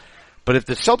picks. But if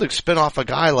the Celtics spin off a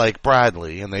guy like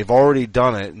Bradley, and they've already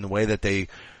done it in the way that they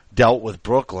dealt with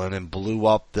Brooklyn and blew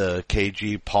up the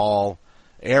KG Paul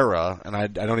era, and I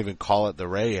don't even call it the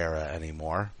Ray era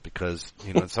anymore because,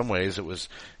 you know, in some ways it was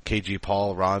KG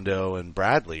Paul, Rondo, and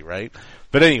Bradley, right?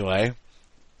 But anyway,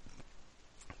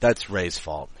 that's Ray's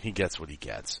fault. He gets what he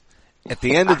gets. At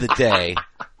the end of the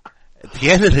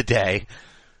day,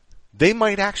 they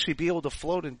might actually be able to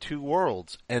float in 2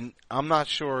 worlds, and I'm not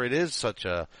sure it is such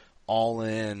a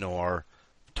all-in or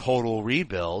total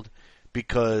rebuild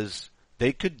because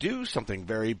they could do something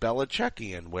very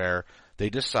Belichickian where they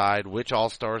decide which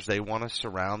all-stars they want to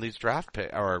surround these draft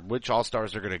picks, or which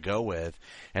all-stars they're going to go with,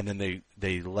 and then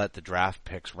they let the draft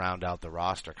picks round out the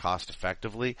roster cost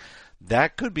effectively.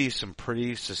 That could be some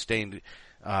pretty sustained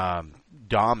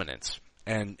dominance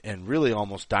and really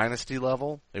almost dynasty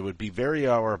level. It would be very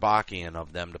Auerbachian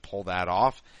of them to pull that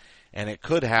off, and it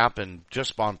could happen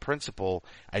just on principle.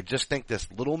 I just think this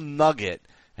little nugget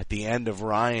at the end of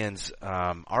Ryan's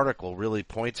article really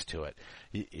points to it.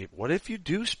 What if you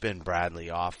do spin Bradley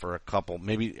off for a couple,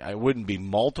 maybe it wouldn't be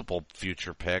multiple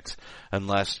future picks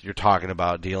unless you're talking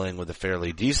about dealing with a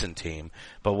fairly decent team,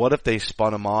 but what if they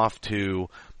spun him off to,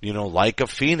 you know, like a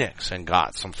Phoenix and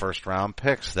got some first round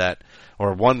picks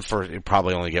you'd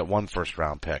probably only get 1 first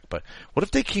round pick, but what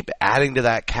if they keep adding to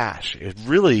that cash? It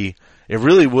really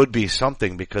would be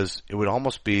something because it would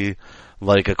almost be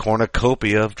like a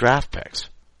cornucopia of draft picks.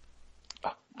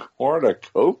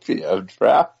 Cornucopia of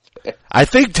draft picks? I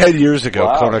think 10 years ago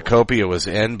Wow. cornucopia was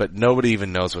in, but nobody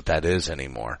even knows what that is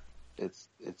anymore. It's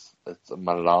a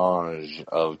melange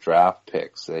of draft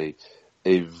picks, a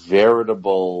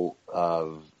veritable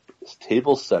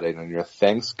table setting on your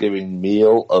Thanksgiving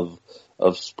meal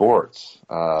of sports.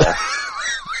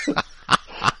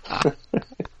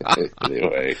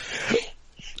 Anyway,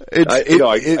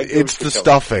 it's the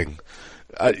stuffing.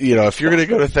 You know, if you're going to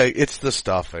go to it's the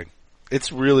stuffing.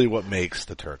 It's really what makes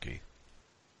the turkey.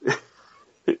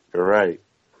 You're right.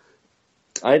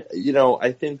 I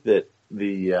think that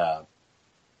the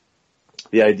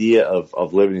idea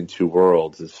of living in 2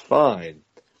 worlds is fine,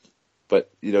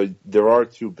 but you know there are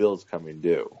 2 bills coming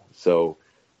due. So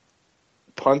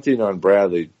punting on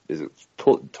Bradley is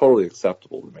totally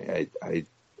acceptable to me.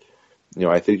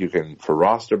 I think you can, for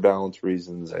roster balance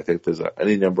reasons, I think there's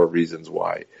any number of reasons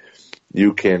why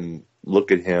you can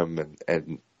look at him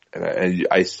and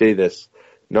I say this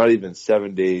not even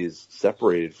 7 days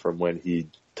separated from when he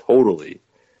totally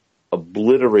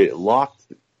locked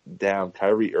down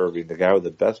Kyrie Irving, the guy with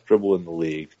the best dribble in the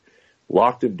league,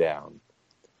 locked him down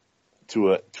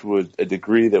to a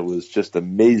degree that was just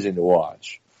amazing to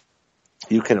watch.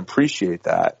 You can appreciate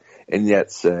that and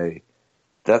yet say,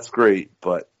 that's great,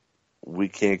 but we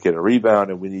can't get a rebound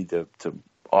and we need to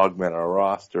augment our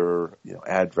roster,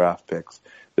 add draft picks.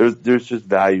 There's just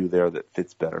value there that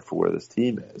fits better for where this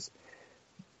team is.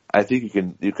 I think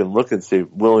you can look and say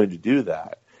willing to do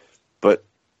that, but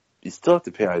you still have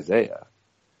to pay Isaiah.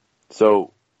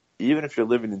 So even if you're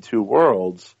living in two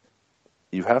worlds,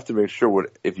 you have to make sure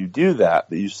if you do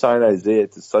that you sign Isaiah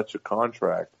to such a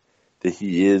contract that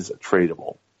he is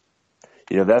tradable.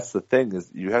 That's the thing, is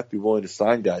you have to be willing to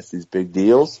sign guys to these big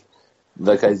deals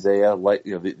like Isaiah, like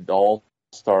the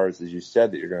all-stars, as you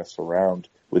said, that you're going to surround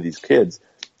with these kids.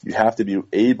 You have to be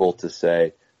able to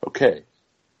say, okay,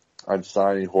 I'm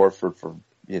signing Horford for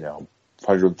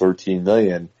 $113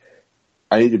 million.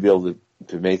 I need to be able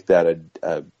to make that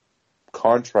a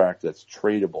contract that's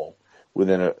tradable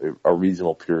within a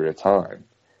reasonable period of time.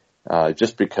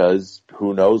 Just because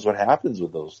who knows what happens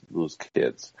with those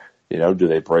kids? Do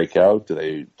they break out? Do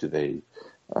they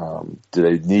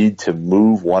need to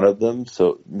move one of them?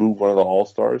 Move one of the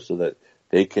all-stars so that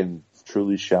they can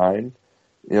truly shine.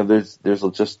 There's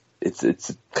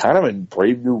it's kind of a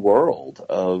brave new world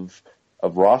of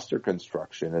roster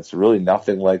construction. It's really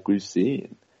nothing like we've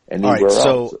seen anywhere else.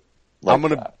 So I'm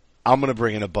gonna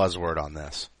bring in a buzzword on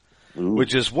this,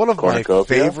 which is one of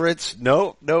cornucopia? my favorites.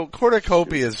 No,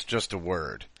 cornucopia is just a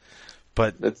word.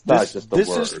 But it's not just a word.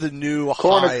 This is the new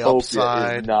high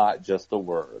upside. Is not just a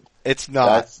word. It's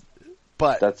not.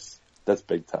 That's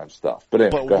big time stuff. But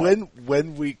anyway,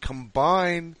 when we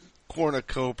combine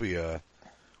cornucopia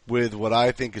with what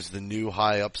I think is the new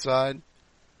high upside,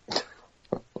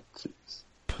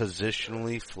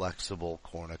 positionally flexible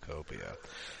cornucopia.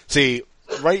 See,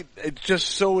 right? It's just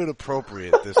so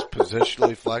inappropriate, this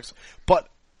positionally flex. But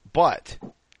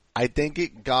I think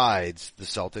it guides the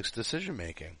Celtics' decision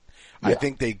making. Yeah. I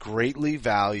think they greatly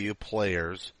value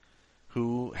players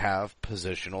who have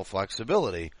positional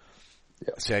flexibility.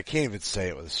 Yeah. See, I can't even say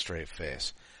it with a straight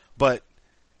face. But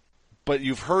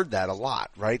you've heard that a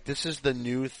lot, right? This is the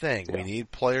new thing. Yeah. We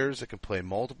need players that can play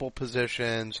multiple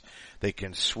positions. They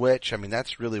can switch. I mean,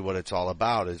 that's really what it's all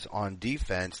about, is on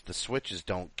defense, the switches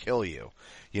don't kill you,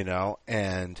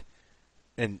 and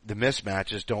the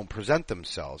mismatches don't present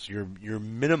themselves. You're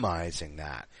minimizing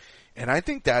that. And I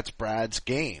think that's Brad's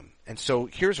game. And so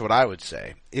here's what I would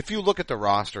say. If you look at the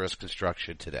roster as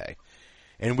constructed today,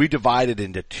 and we divide it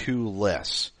into two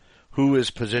lists, who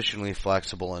is positionally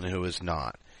flexible and who is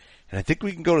not. And I think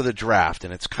we can go to the draft,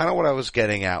 and it's kind of what I was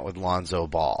getting at with Lonzo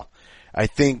Ball. I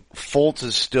think Fultz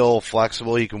is still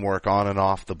flexible. He can work on and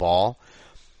off the ball.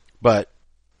 But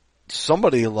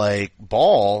somebody like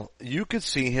Ball, you could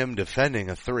see him defending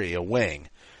a three, a wing.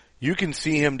 You can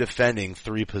see him defending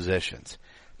three positions.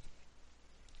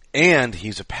 And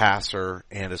he's a passer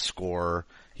and a scorer.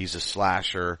 He's a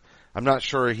slasher. I'm not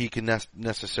sure he can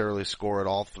necessarily score at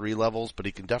all three levels, but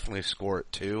he can definitely score at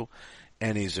two.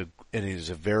 And he's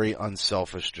a very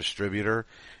unselfish distributor,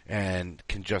 and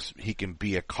he can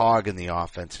be a cog in the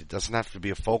offense. It doesn't have to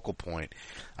be a focal point.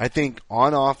 I think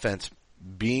on offense,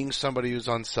 being somebody who's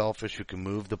unselfish, who can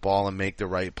move the ball and make the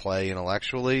right play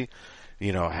intellectually,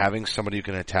 having somebody who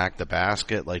can attack the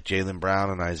basket like Jaylen Brown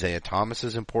and Isaiah Thomas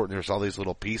is important. There's all these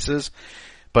little pieces,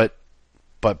 but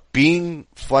being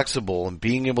flexible and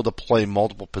being able to play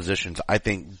multiple positions, I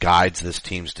think, guides this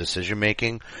team's decision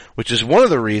making, which is one of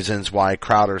the reasons why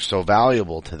Crowder's so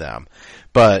valuable to them.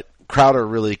 But Crowder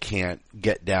really can't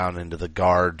get down into the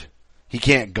guard. He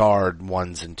can't guard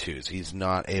ones and twos. He's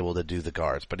not able to do the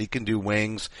guards, but he can do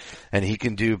wings and he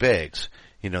can do bigs.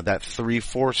 That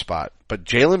 3-4 spot. But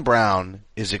Jaylen Brown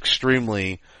is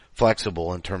extremely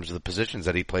flexible in terms of the positions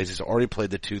that he plays. He's already played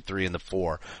the 2, 3, and the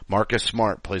 4. Marcus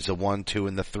Smart plays the 1, 2,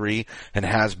 and the 3, and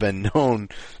has been known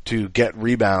to get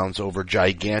rebounds over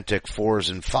gigantic 4s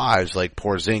and 5s like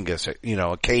Porzingis,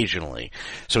 occasionally.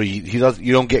 So you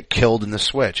don't get killed in the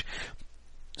switch.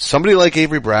 Somebody like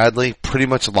Avery Bradley pretty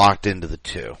much locked into the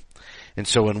 2. And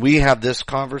so when we have this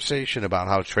conversation about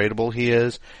how tradable he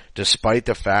is, despite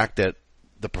the fact that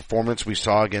the performance we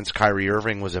saw against Kyrie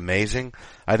Irving was amazing,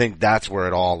 I think that's where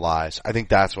it all lies. I think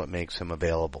that's what makes him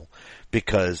available,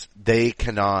 because they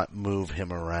cannot move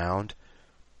him around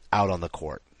out on the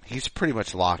court. He's pretty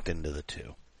much locked into the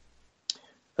 2.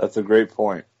 That's a great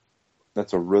point.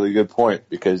 That's a really good point,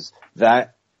 because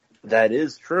that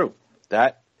is true.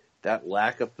 That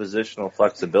lack of positional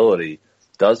flexibility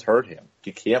does hurt him.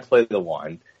 You can't play the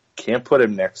one. Can't put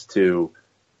him next to,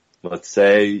 let's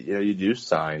say, you do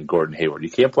sign Gordon Hayward. You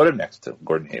can't put him next to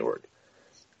Gordon Hayward.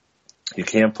 You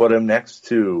can't put him next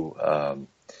to,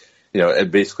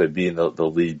 and basically being the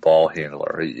lead ball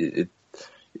handler.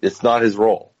 It's not his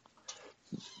role.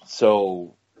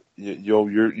 So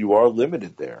you are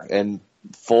limited there. And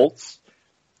Fultz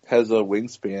has a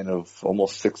wingspan of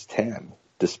almost 6'10",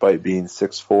 despite being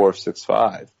 6'4",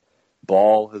 6'5".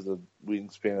 Ball has a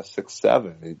wingspan of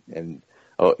 6'7", and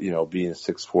being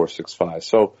 6'4", 6'5".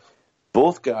 So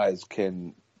both guys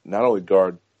can not only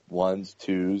guard ones,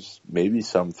 twos, maybe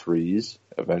some threes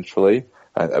eventually.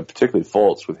 Particularly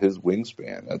Fultz with his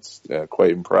wingspan, that's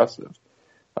quite impressive.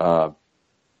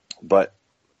 But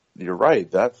you're right,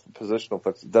 that's positional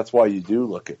flexibility. That's why you do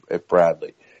look at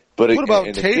Bradley. But what about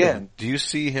Tatum? Again, do you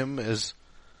see him as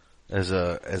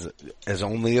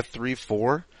only a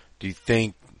 3-4? Do you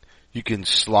think you can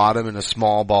slot him in a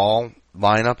small ball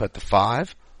lineup at the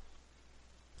 5?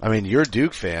 I mean, you're a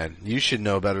Duke fan. You should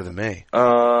know better than me.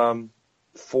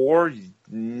 4,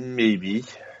 maybe.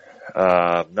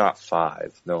 Not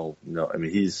 5. No. I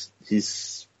mean, he's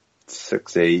 6'8",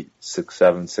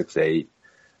 6'7",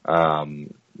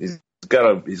 6'8". He's got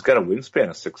a wingspan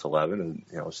of 6'11",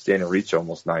 and standing reach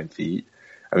almost 9 feet.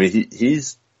 I mean,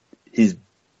 he's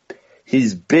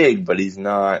big, but he's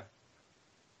not.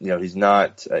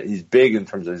 He's big in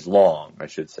terms of he's long, I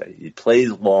should say. He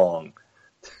plays long.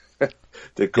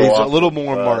 He's a little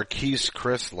more Marquise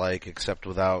Chris-like, except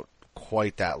without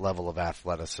quite that level of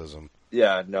athleticism.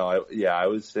 Yeah, no, I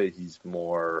would say he's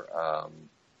more.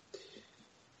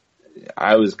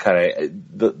 I was kind of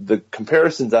the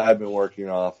comparisons I've been working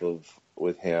off of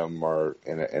with him are,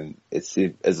 and it's,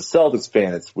 as a Celtics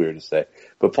fan, it's weird to say,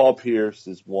 but Paul Pierce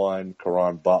is one,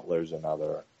 Caron Butler's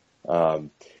another.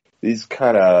 These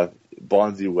kind of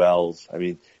Bonzi Wells. I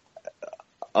mean,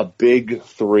 a big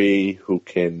 3 who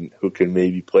can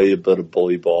maybe play a bit of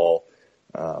bully ball,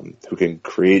 who can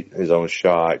create his own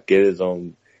shot, get his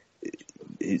own.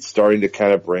 He's starting to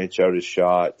kind of branch out his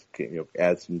shot,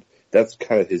 add some. That's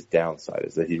kind of his downside,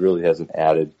 is that he really hasn't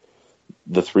added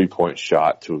the 3-point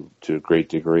shot to a great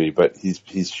degree, but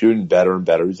he's shooting better and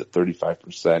better. He's at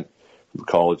 35% from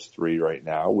college 3 right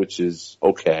now, which is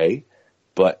okay,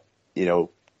 but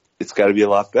it's got to be a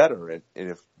lot better. And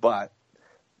if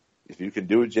you can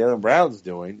do what Jaylen Brown's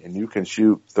doing, and you can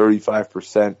shoot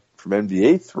 35% from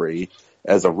NBA 3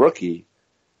 as a rookie,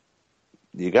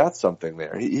 you got something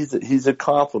there. He's a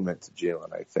compliment to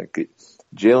Jaylen, I think.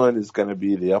 Jaylen is going to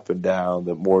be the up and down,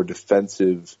 the more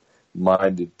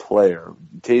defensive-minded player.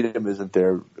 Tatum isn't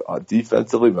there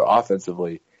defensively, but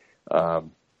offensively,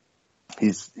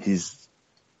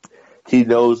 he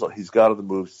knows he's got all the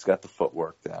moves, he's got the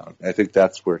footwork down. I think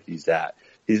that's where he's at.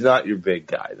 He's not your big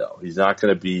guy, though. He's not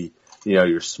going to be,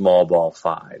 your small ball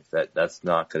 5. That's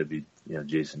not going to be,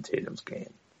 Jason Tatum's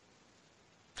game.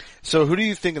 So who do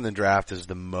you think in the draft is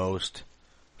the most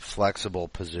flexible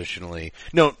positionally?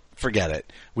 No, forget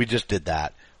it. We just did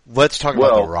that. Let's talk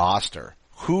about the roster.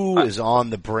 Who is on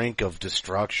the brink of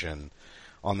destruction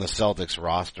on the Celtics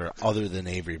roster other than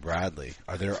Avery Bradley?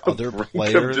 Are there other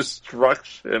players? Of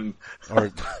destruction.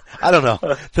 Or, I don't know.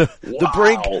 The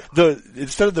brink,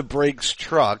 instead of the Brinks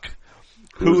truck,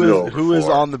 who is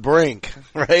on the brink,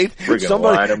 right?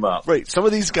 Line them up. Right. Some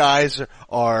of these guys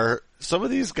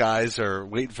are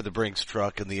waiting for the Brinks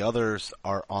truck, and the others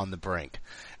are on the brink.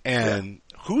 And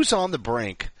who's on the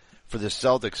brink for the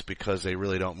Celtics because they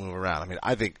really don't move around? I mean,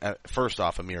 I think, first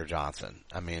off, Amir Johnson.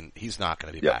 I mean, he's not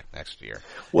going to be back next year.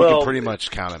 You can pretty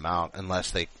much count him out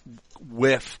unless they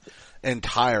whiff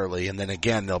entirely, and then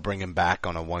again, they'll bring him back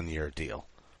on a 1-year deal.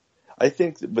 I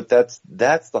think, but that's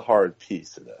the hard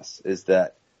piece of this, is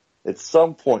that at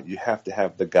some point you have to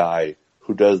have the guy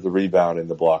who does the rebound and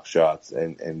the block shots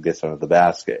and gets under the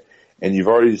basket. And you've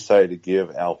already decided to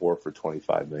give Al Horford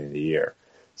 $25 million a year.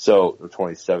 Or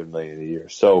 $27 million a year.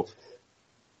 So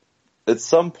at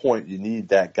some point you need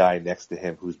that guy next to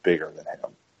him who's bigger than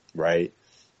him, right?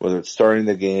 Whether it's starting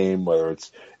the game, whether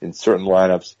it's in certain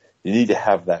lineups, you need to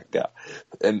have that guy.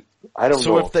 And I don't know.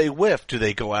 So if they whiff, do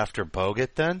they go after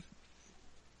Bogut then?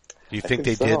 Do you think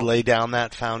they did lay down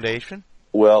that foundation?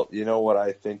 Well, you know what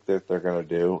I think that they're going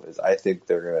to do is I think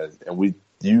they're going to, and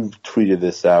you tweeted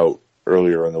this out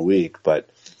earlier in the week, but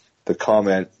the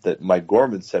comment that Mike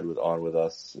Gorman said with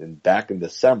us back in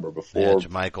December before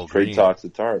trade talks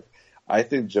at Tarp, I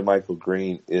think JaMychal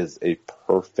Green is a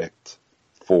perfect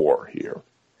 4 here.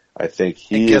 I think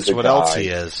he is. Guess what else he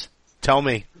is? Tell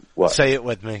me. What? Say it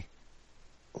with me.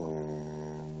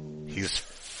 He's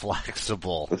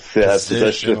flexible.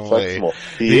 Positionally flexible.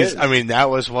 He is. I mean, that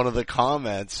was one of the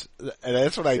comments, and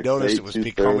that's what I noticed. It was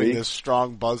becoming this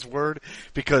strong buzzword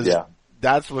because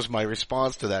that was my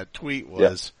response to that tweet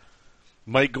was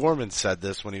Mike Gorman said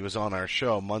this when he was on our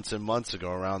show months and months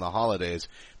ago around the holidays.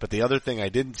 But the other thing I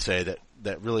didn't say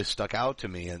that really stuck out to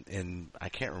me, and I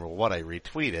can't remember what I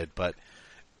retweeted, but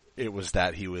it was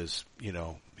that he was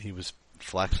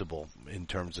flexible in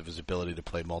terms of his ability to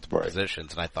play multiple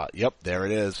positions. And I thought, yep, there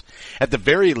it is. At the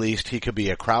very least, he could be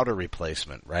a Crowder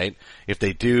replacement, right? If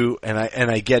they do, and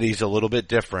I get he's a little bit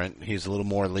different. He's a little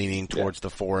more leaning towards the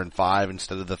 4 and 5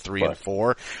 instead of the 3 and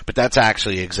 4. But that's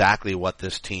actually exactly what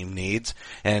this team needs.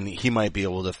 And he might be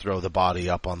able to throw the body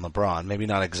up on LeBron. Maybe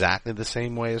not exactly the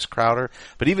same way as Crowder,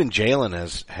 but even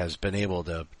Jalen has been able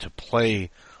to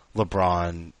play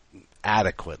LeBron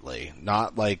adequately,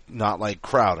 not like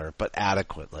Crowder, but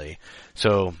adequately.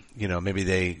 So, maybe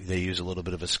they use a little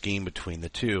bit of a scheme between the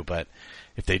two, but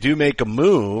if they do make a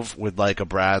move with like a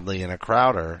Bradley and a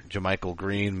Crowder, JaMychal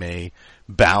Green may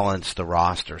balance the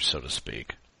roster, so to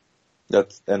speak.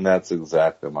 That's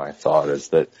exactly my thought,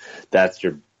 is that's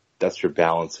your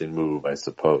balancing move, I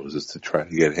suppose, is to try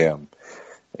to get him.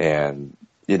 And,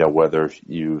 whether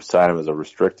you sign him as a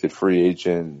restricted free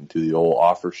agent, do the old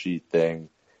offer sheet thing,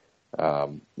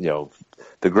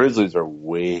 the Grizzlies are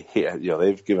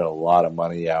they've given a lot of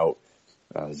money out.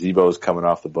 Zebo's coming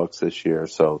off the books this year,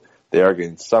 so they are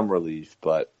getting some relief,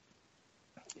 but,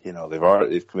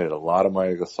 they've committed a lot of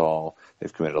money to Gasol.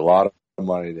 They've committed a lot of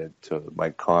money to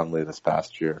Mike Conley this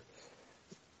past year.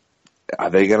 Are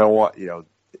they going to want,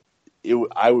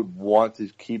 I would want to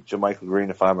keep JaMychal Green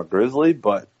if I'm a Grizzly,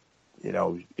 but, you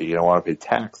don't want to pay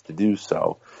tax to do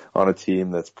so on a team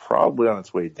that's probably on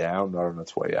its way down, not on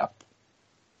its way up.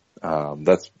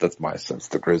 That's my sense,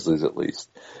 the Grizzlies at least.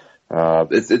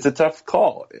 It's a tough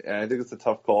call, and I think it's a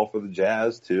tough call for the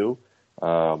Jazz too.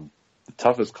 The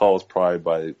toughest call is probably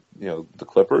by, the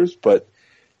Clippers, but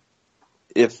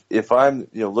if I'm,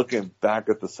 looking back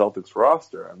at the Celtics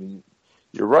roster, I mean,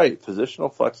 you're right,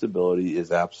 positional flexibility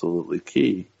is absolutely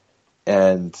key.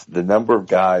 And the number of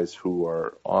guys who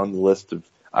are on the list of,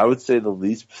 I would say the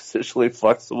least positionally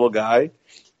flexible guy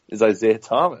is Isaiah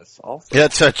Thomas also. Yeah,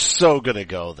 that's so gonna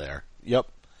go there. Yep.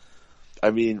 I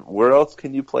mean, where else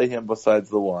can you play him besides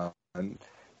the one?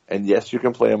 And yes, you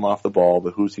can play him off the ball,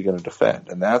 but who's he gonna defend?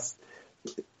 And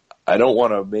I don't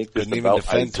want to make this Couldn't about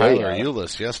even defend Isaiah, Tyler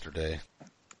Ulis yesterday.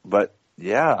 But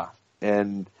yeah,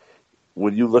 and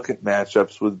when you look at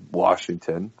matchups with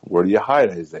Washington, where do you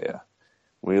hide Isaiah?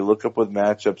 When you look up with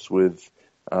matchups with,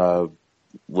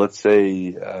 let's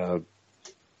say,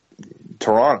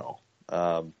 Toronto, you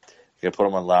gonna put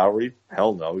him on Lowry?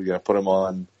 Hell no. You're gonna put him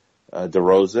on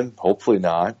DeRozan? Hopefully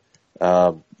not.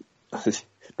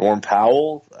 Norm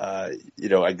Powell,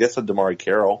 I guess a DeMar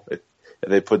Carroll if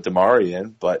they put DeMar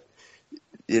in, but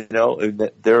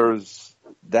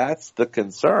that's the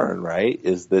concern, right?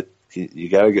 Is that you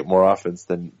got to get more offense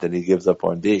than he gives up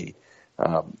on D.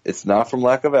 It's not from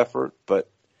lack of effort, but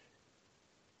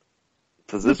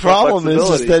the problem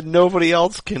is that nobody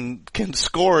else can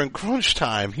score in crunch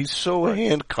time. He's so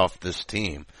handcuffed, this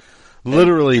team,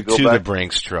 literally to the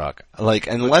Brinks truck. Like,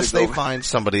 unless they find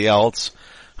somebody else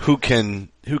who can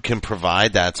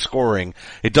provide that scoring,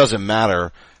 it doesn't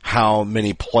matter how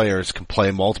many players can play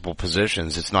multiple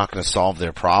positions. It's not going to solve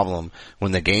their problem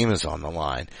when the game is on the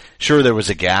line. Sure, there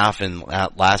was a gaffe in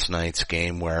last night's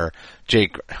game where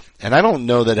Jake, and I don't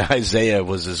know that Isaiah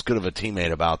was as good of a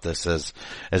teammate about this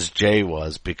as Jay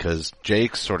was, because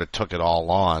Jake sort of took it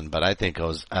all on, but I think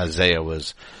Isaiah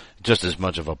was just as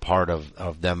much of a part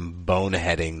of them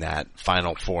boneheading that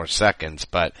final 4 seconds.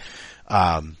 But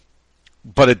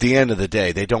at the end of the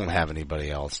day, they don't have anybody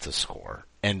else to score.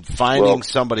 And finding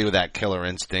somebody with that killer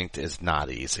instinct is not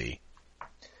easy.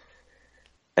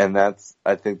 And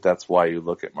I think that's why you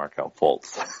look at Markelle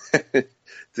Fultz.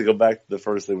 To go back to the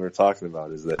first thing we were talking about,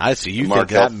 is that I see. You think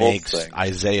that makes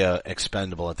Isaiah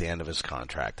expendable at the end of his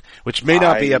contract, which may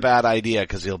not be a bad idea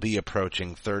because he'll be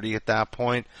approaching 30 at that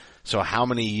point. So how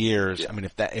many years? Yeah. I mean,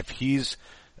 if he's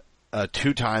a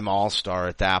 2-time All-Star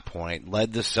at that point,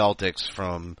 led the Celtics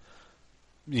from,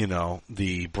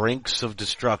 the brinks of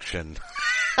destruction.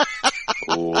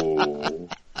 Oh.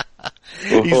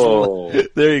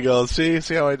 There you go. See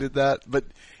how I did that? But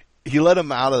he let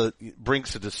him out of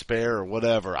brinks of despair or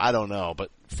whatever. I don't know. But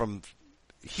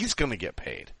he's going to get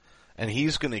paid. And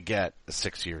he's going to get a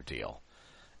 6-year deal.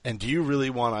 And do you really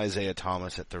want Isaiah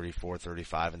Thomas at 34,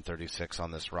 35, and 36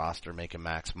 on this roster making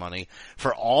max money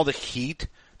for all the heat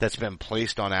that's been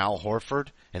placed on Al Horford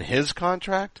and his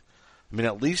contract? I mean,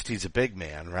 at least he's a big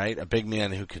man, right? A big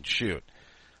man who can shoot.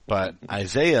 But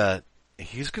Isaiah,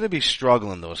 he's going to be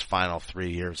struggling those final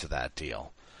 3 years of that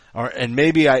deal. And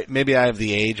maybe I have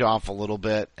the age off a little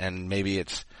bit, and maybe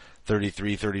it's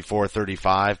 33, 34,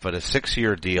 35, but a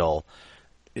 6-year deal,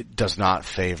 it does not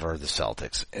favor the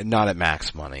Celtics, and not at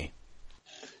max money.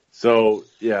 So,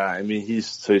 yeah, I mean,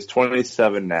 he's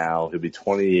 27 now. He'll be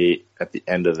 28 at the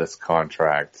end of this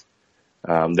contract.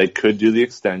 They could do the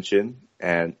extension,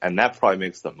 and that probably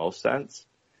makes the most sense,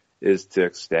 is to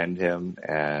extend him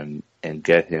and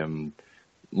get him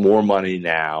more money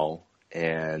now.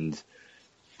 And,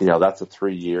 that's a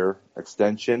 3-year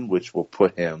extension, which will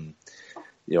put him,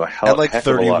 at like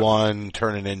 31,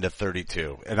 turning into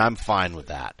 32, and I'm fine with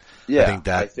that. Yeah, I think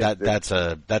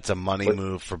that's a money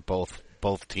move for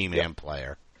both team and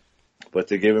player. But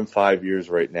to give him 5 years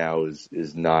right now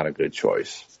is not a good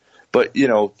choice. But,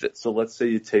 so let's say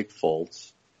you take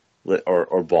Fultz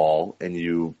or Ball and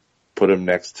you put him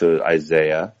next to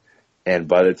Isaiah, and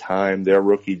by the time their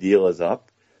rookie deal is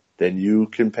up, then you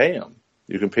can pay them.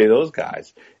 You can pay those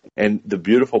guys. And the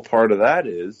beautiful part of that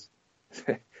is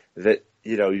that,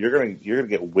 you're going to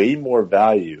get way more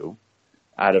value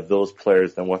out of those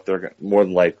players than what they're more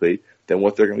than likely than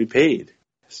what they're going to be paid.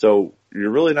 So you're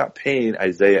really not paying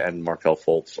Isaiah and Markelle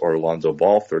Fultz or Lonzo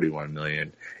Ball $31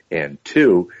 million, and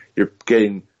you're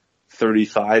getting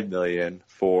 $35 million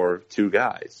for 2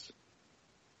 guys.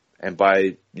 And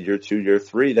by year 2, year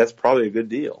 3, that's probably a good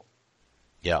deal.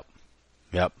 Yep.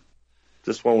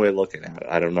 Just one way of looking at it.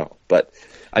 I don't know, but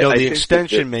I the think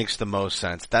extension makes the most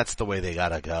sense. That's the way they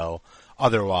gotta go.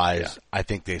 Otherwise, I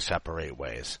think they separate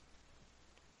ways.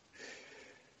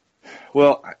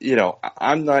 Well,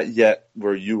 I'm not yet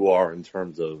where you are in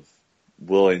terms of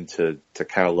willing to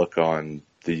kind of look on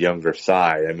the younger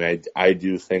side. I mean, I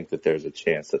do think that there's a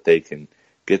chance that they can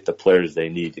get the players they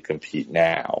need to compete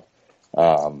now.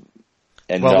 Let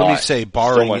me say,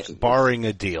 barring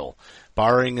a deal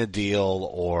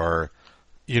or,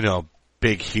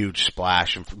 big, huge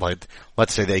splash. Like,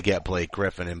 let's say they get Blake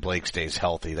Griffin and Blake stays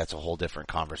healthy. That's a whole different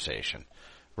conversation,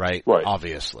 right? Right.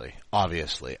 Obviously.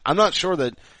 I'm not sure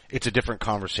that it's a different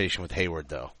conversation with Hayward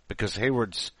though, because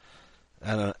Hayward's,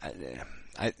 I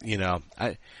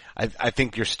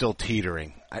think you're still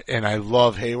teetering. And I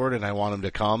love Hayward and I want him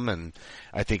to come, and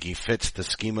I think he fits the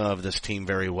schema of this team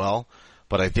very well,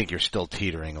 but I think you're still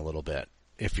teetering a little bit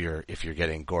if you're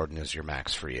getting Gordon as your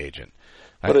max free agent.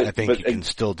 I think you can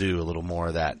still do a little more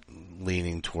of that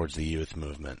leaning towards the youth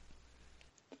movement.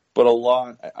 But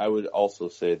I would also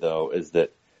say though, is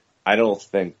that I don't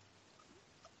think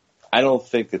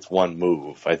it's one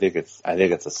move. I think it's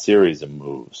a series of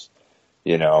moves,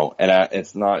 and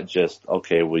it's not just,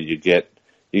 okay, well, you get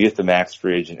the max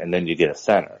free agent and then you get a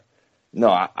center. No,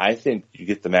 I think you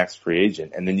get the max free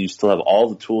agent and then you still have all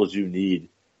the tools you need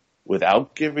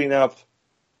without giving up,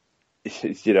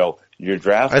 your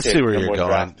draft. I see where you're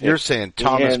going. You're saying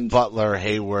Thomas, Butler,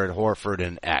 Hayward, Horford,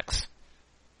 and X.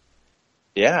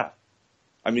 Yeah.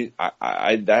 I mean,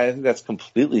 I think that's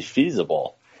completely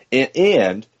feasible.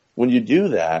 And when you do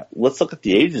that, let's look at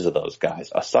the ages of those guys.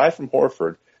 Aside from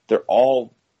Horford, they're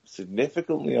all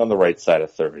significantly on the right side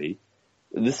of 30.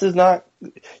 This is not,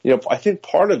 I think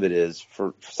part of it is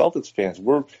for Celtics fans,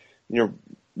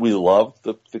 we loved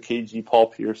the KG Paul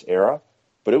Pierce era,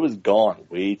 but it was gone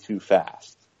way too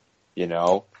fast, and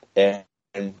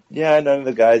none of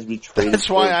the guys we traded. That's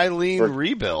why I lean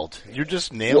rebuild. You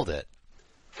just nailed it.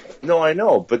 No, I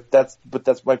know, but that's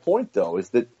my point though, is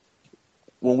that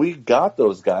when we got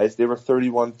those guys, they were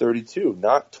 31, 32,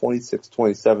 not 26,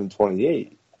 27,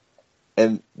 28.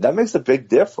 And that makes a big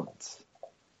difference.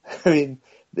 I mean,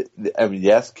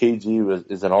 yes,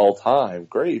 KG is an all-time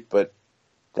great, but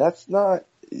that's not,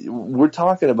 we're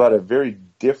talking about a very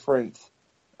different,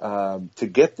 to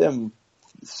get them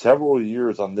several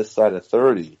years on this side of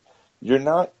 30,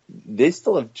 they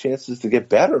still have chances to get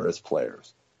better as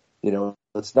players.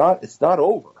 It's not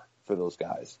over for those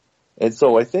guys. And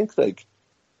so I think, like,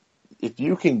 if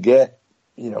you can get,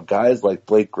 guys like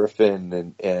Blake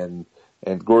Griffin and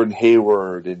Gordon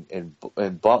Hayward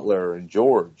and Butler and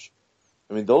George,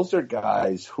 I mean, those are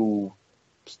guys who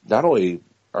not only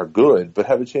are good, but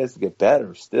have a chance to get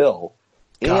better still.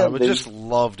 God, I would just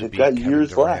love to beat Kevin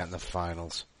Durant in the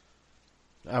finals.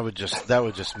 That would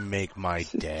just make my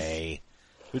day.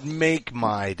 It would make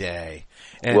my day.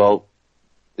 And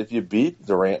if you beat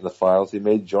Durant in the finals, he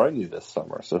may join you this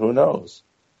summer, so who knows?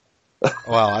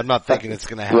 Well, I'm not thinking it's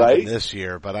going to happen Right? this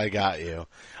year, but I got you.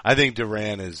 I think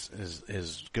Durant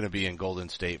is going to be in Golden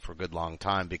State for a good long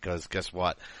time because guess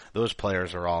what? Those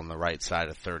players are all on the right side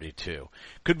of 32.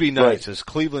 Could be nice Right. as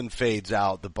Cleveland fades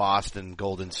out, the Boston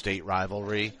Golden State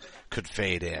rivalry could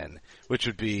fade in, which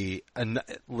would be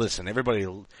listen,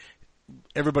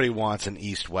 everybody wants an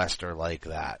East-Wester like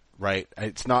that, right?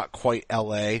 It's not quite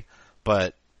LA,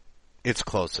 but it's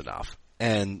close enough.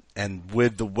 And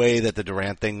with the way that the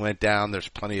Durant thing went down, there's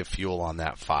plenty of fuel on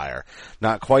that fire.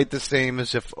 Not quite the same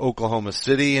as if Oklahoma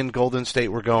City and Golden State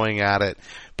were going at it,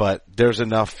 but there's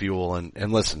enough fuel.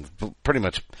 And listen, pretty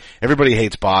much everybody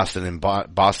hates Boston, and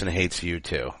Boston hates you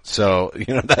too. So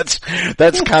that's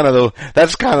kind of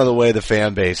the way the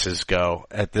fan bases go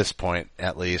at this point,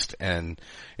 at least. And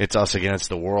it's us against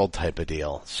the world type of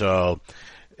deal. So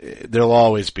there'll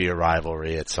always be a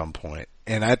rivalry at some point.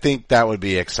 And I think that would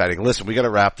be exciting. Listen, we got to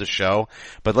wrap the show,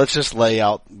 but let's just lay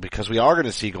out, because we are going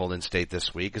to see Golden State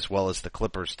this week as well as the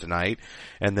Clippers tonight,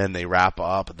 and then they wrap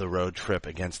up the road trip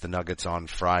against the Nuggets on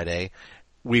Friday.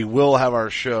 We will have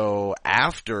our show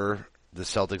after the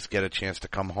Celtics get a chance to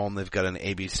come home. They've got an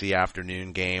ABC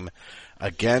afternoon game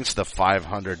against the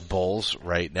 500 Bulls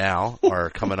right now, or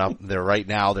coming up. They're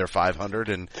 500,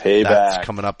 and Payback. That's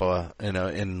coming up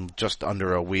in just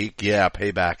under a week. Yeah,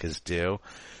 payback is due.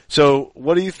 So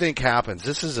what do you think happens?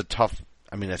 This is a tough,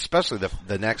 especially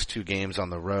the next two games on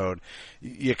the road.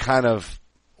 You kind of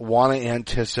want to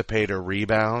anticipate a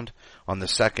rebound on the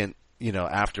second,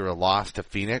 after a loss to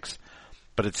Phoenix,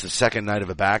 but it's the second night of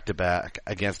a back-to-back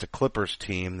against a Clippers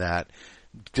team that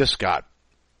just got,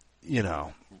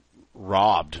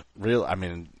 robbed.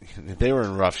 They were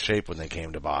in rough shape when they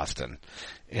came to Boston,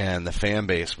 and the fan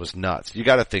base was nuts. You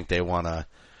got to think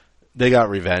they got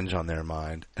revenge on their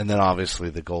mind. And then obviously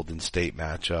the Golden State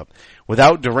matchup.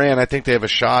 Without Durant, I think they have a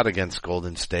shot against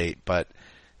Golden State, but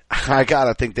I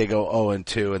gotta think they go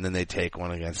 0-2 and then they take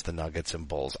one against the Nuggets and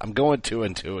Bulls. I'm going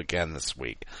 2-2 again this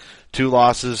week. 2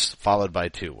 losses followed by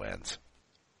 2 wins.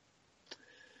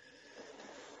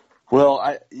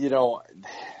 Well,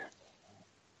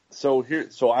 so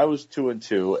I was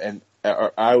 2-2 and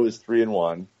I was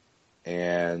 3-1,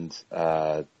 and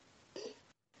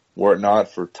were it not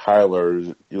for Tyler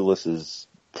Ulis's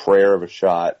prayer of a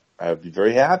shot, I'd be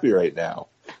very happy right now.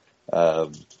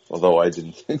 Although I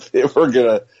didn't think they were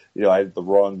gonna, I had the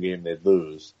wrong game, they'd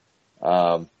lose.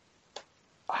 So,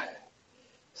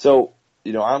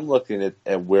 I'm looking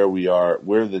at where we are,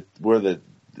 where the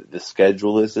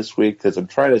schedule is this week, because I'm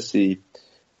trying to see,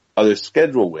 are there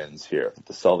schedule wins here that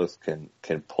the Celtics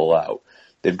can pull out?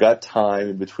 They've got time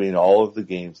in between all of the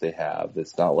games they have.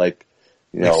 It's not like,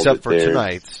 except for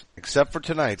tonight's. Except for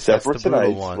tonight's. That's the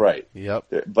brutal one. Right.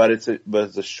 Yep. But it's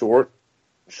a short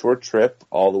trip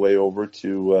all the way over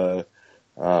to,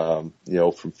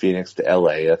 from Phoenix to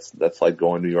LA. That's like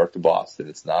going New York to Boston.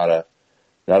 It's not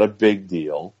a big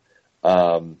deal.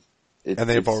 And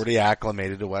they've already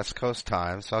acclimated to West Coast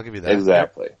time, so I'll give you that.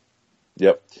 Exactly.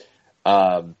 Yep.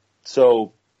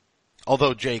 So.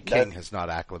 Although Jay King has not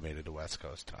acclimated to West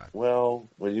Coast time. Well,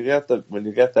 when you got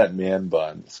that man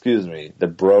bun, the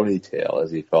brony tail as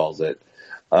he calls it,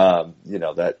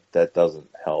 that doesn't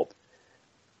help.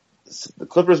 The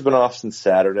Clippers been off since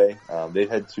Saturday. They've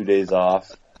had 2 days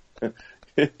off.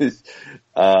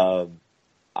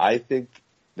 I think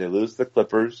they lose the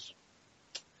Clippers.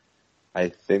 I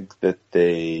think that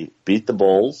they beat the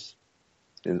Bulls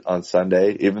on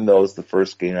Sunday, even though it's the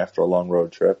first game after a long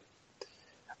road trip.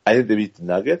 I think they beat the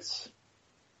Nuggets,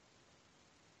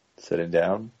 sitting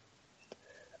down.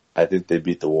 I think they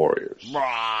beat the Warriors.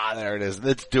 There it is.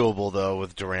 It's doable, though,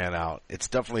 with Durant out. It's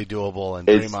definitely doable, and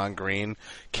Draymond Green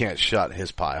can't shut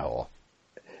his pie hole.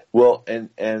 Well,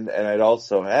 and I'd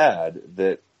also add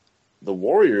that the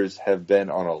Warriors have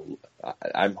been on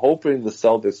I'm hoping the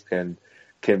Celtics can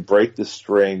break the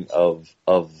string of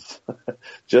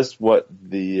just what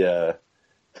the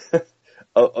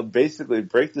basically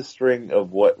break the string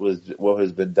of what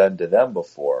has been done to them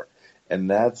before, and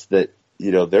that's that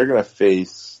they're going to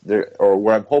face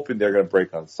where I'm hoping they're going to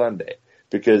break on Sunday,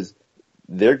 because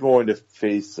they're going to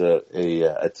face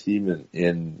a team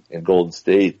in Golden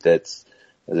State that's,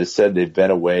 as I said, they've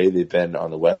been away, they've been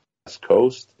on the West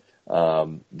Coast,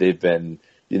 they've been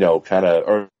on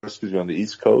the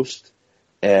East Coast,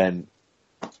 and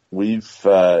we've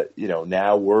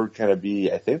now we're going to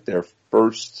be, I think, their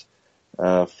first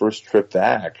trip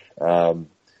back.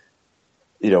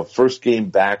 First game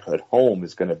back at home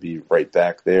is going to be right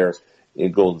back there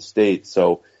in Golden State.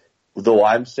 So, though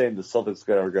I'm saying the Celtics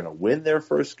are going to win their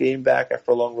first game back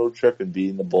after a long road trip and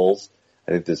beating the Bulls,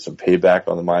 I think there's some payback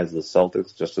on the minds of the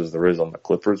Celtics, just as there is on the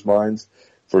Clippers' minds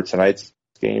for tonight's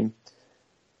game.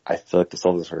 I feel like the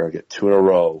Celtics are going to get 2 in a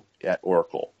row at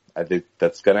Oracle. I think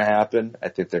that's going to happen. I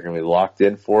think they're going to be locked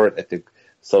in for it. I think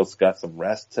Celtics got some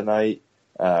rest tonight,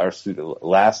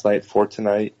 last night for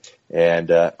tonight, and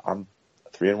I'm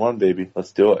 3-1, baby.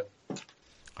 Let's do it.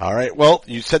 All right. Well,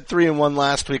 you said 3-1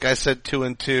 last week. I said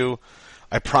 2-2.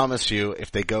 I promise you,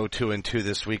 if they go 2-2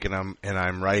 this week and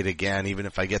I'm right again, even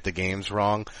if I get the games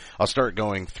wrong, I'll start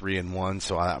going 3-1.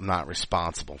 So I'm not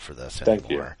responsible for this anymore. Thank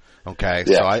you. Okay.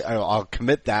 Yes. So I'll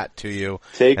commit that to you.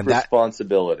 Take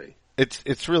responsibility.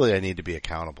 It's really, I need to be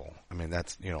accountable. I mean,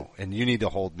 that's, and you need to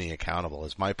hold me accountable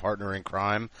as my partner in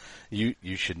crime. You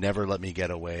should never let me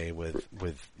get away with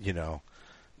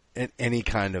any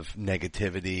kind of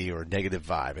negativity or negative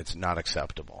vibe. It's not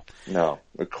acceptable. No,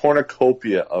 a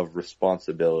cornucopia of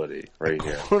responsibility right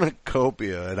here.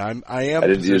 Cornucopia, and I am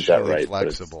didn't use that positionally right,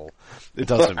 flexible. It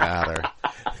doesn't matter.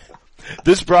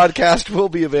 This broadcast will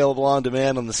be available on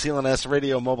demand on the CLNS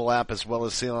Radio mobile app as well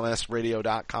as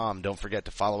clnsradio.com. Don't forget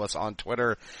to follow us on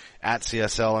Twitter at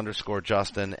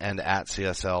CSL_Justin and at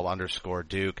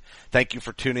CSL_Duke. Thank you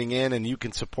for tuning in, and you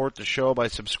can support the show by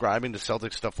subscribing to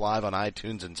Celtic Stuff Live on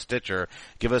iTunes and Stitcher.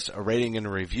 Give us a rating and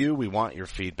a review. We want your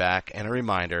feedback. And a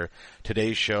reminder,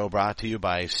 today's show brought to you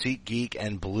by SeatGeek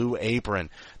and Blue Apron.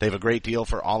 They have a great deal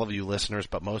for all of you listeners,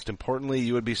 but most importantly,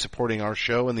 you would be supporting our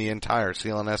show and the entire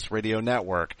CLNS Radio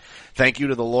network. Thank you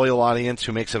to the loyal audience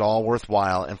who makes it all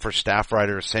worthwhile, and for staff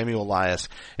writer Samuel Elias,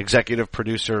 executive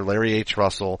producer Larry H.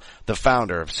 Russell, the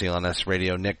founder of CLNS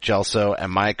Radio, Nick Gelso,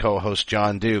 and my co-host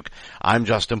John Duke, I'm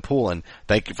Justin Poulin.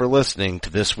 Thank you for listening to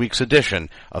this week's edition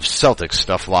of Celtic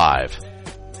Stuff Live.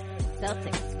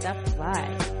 Celtic Stuff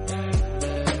Live.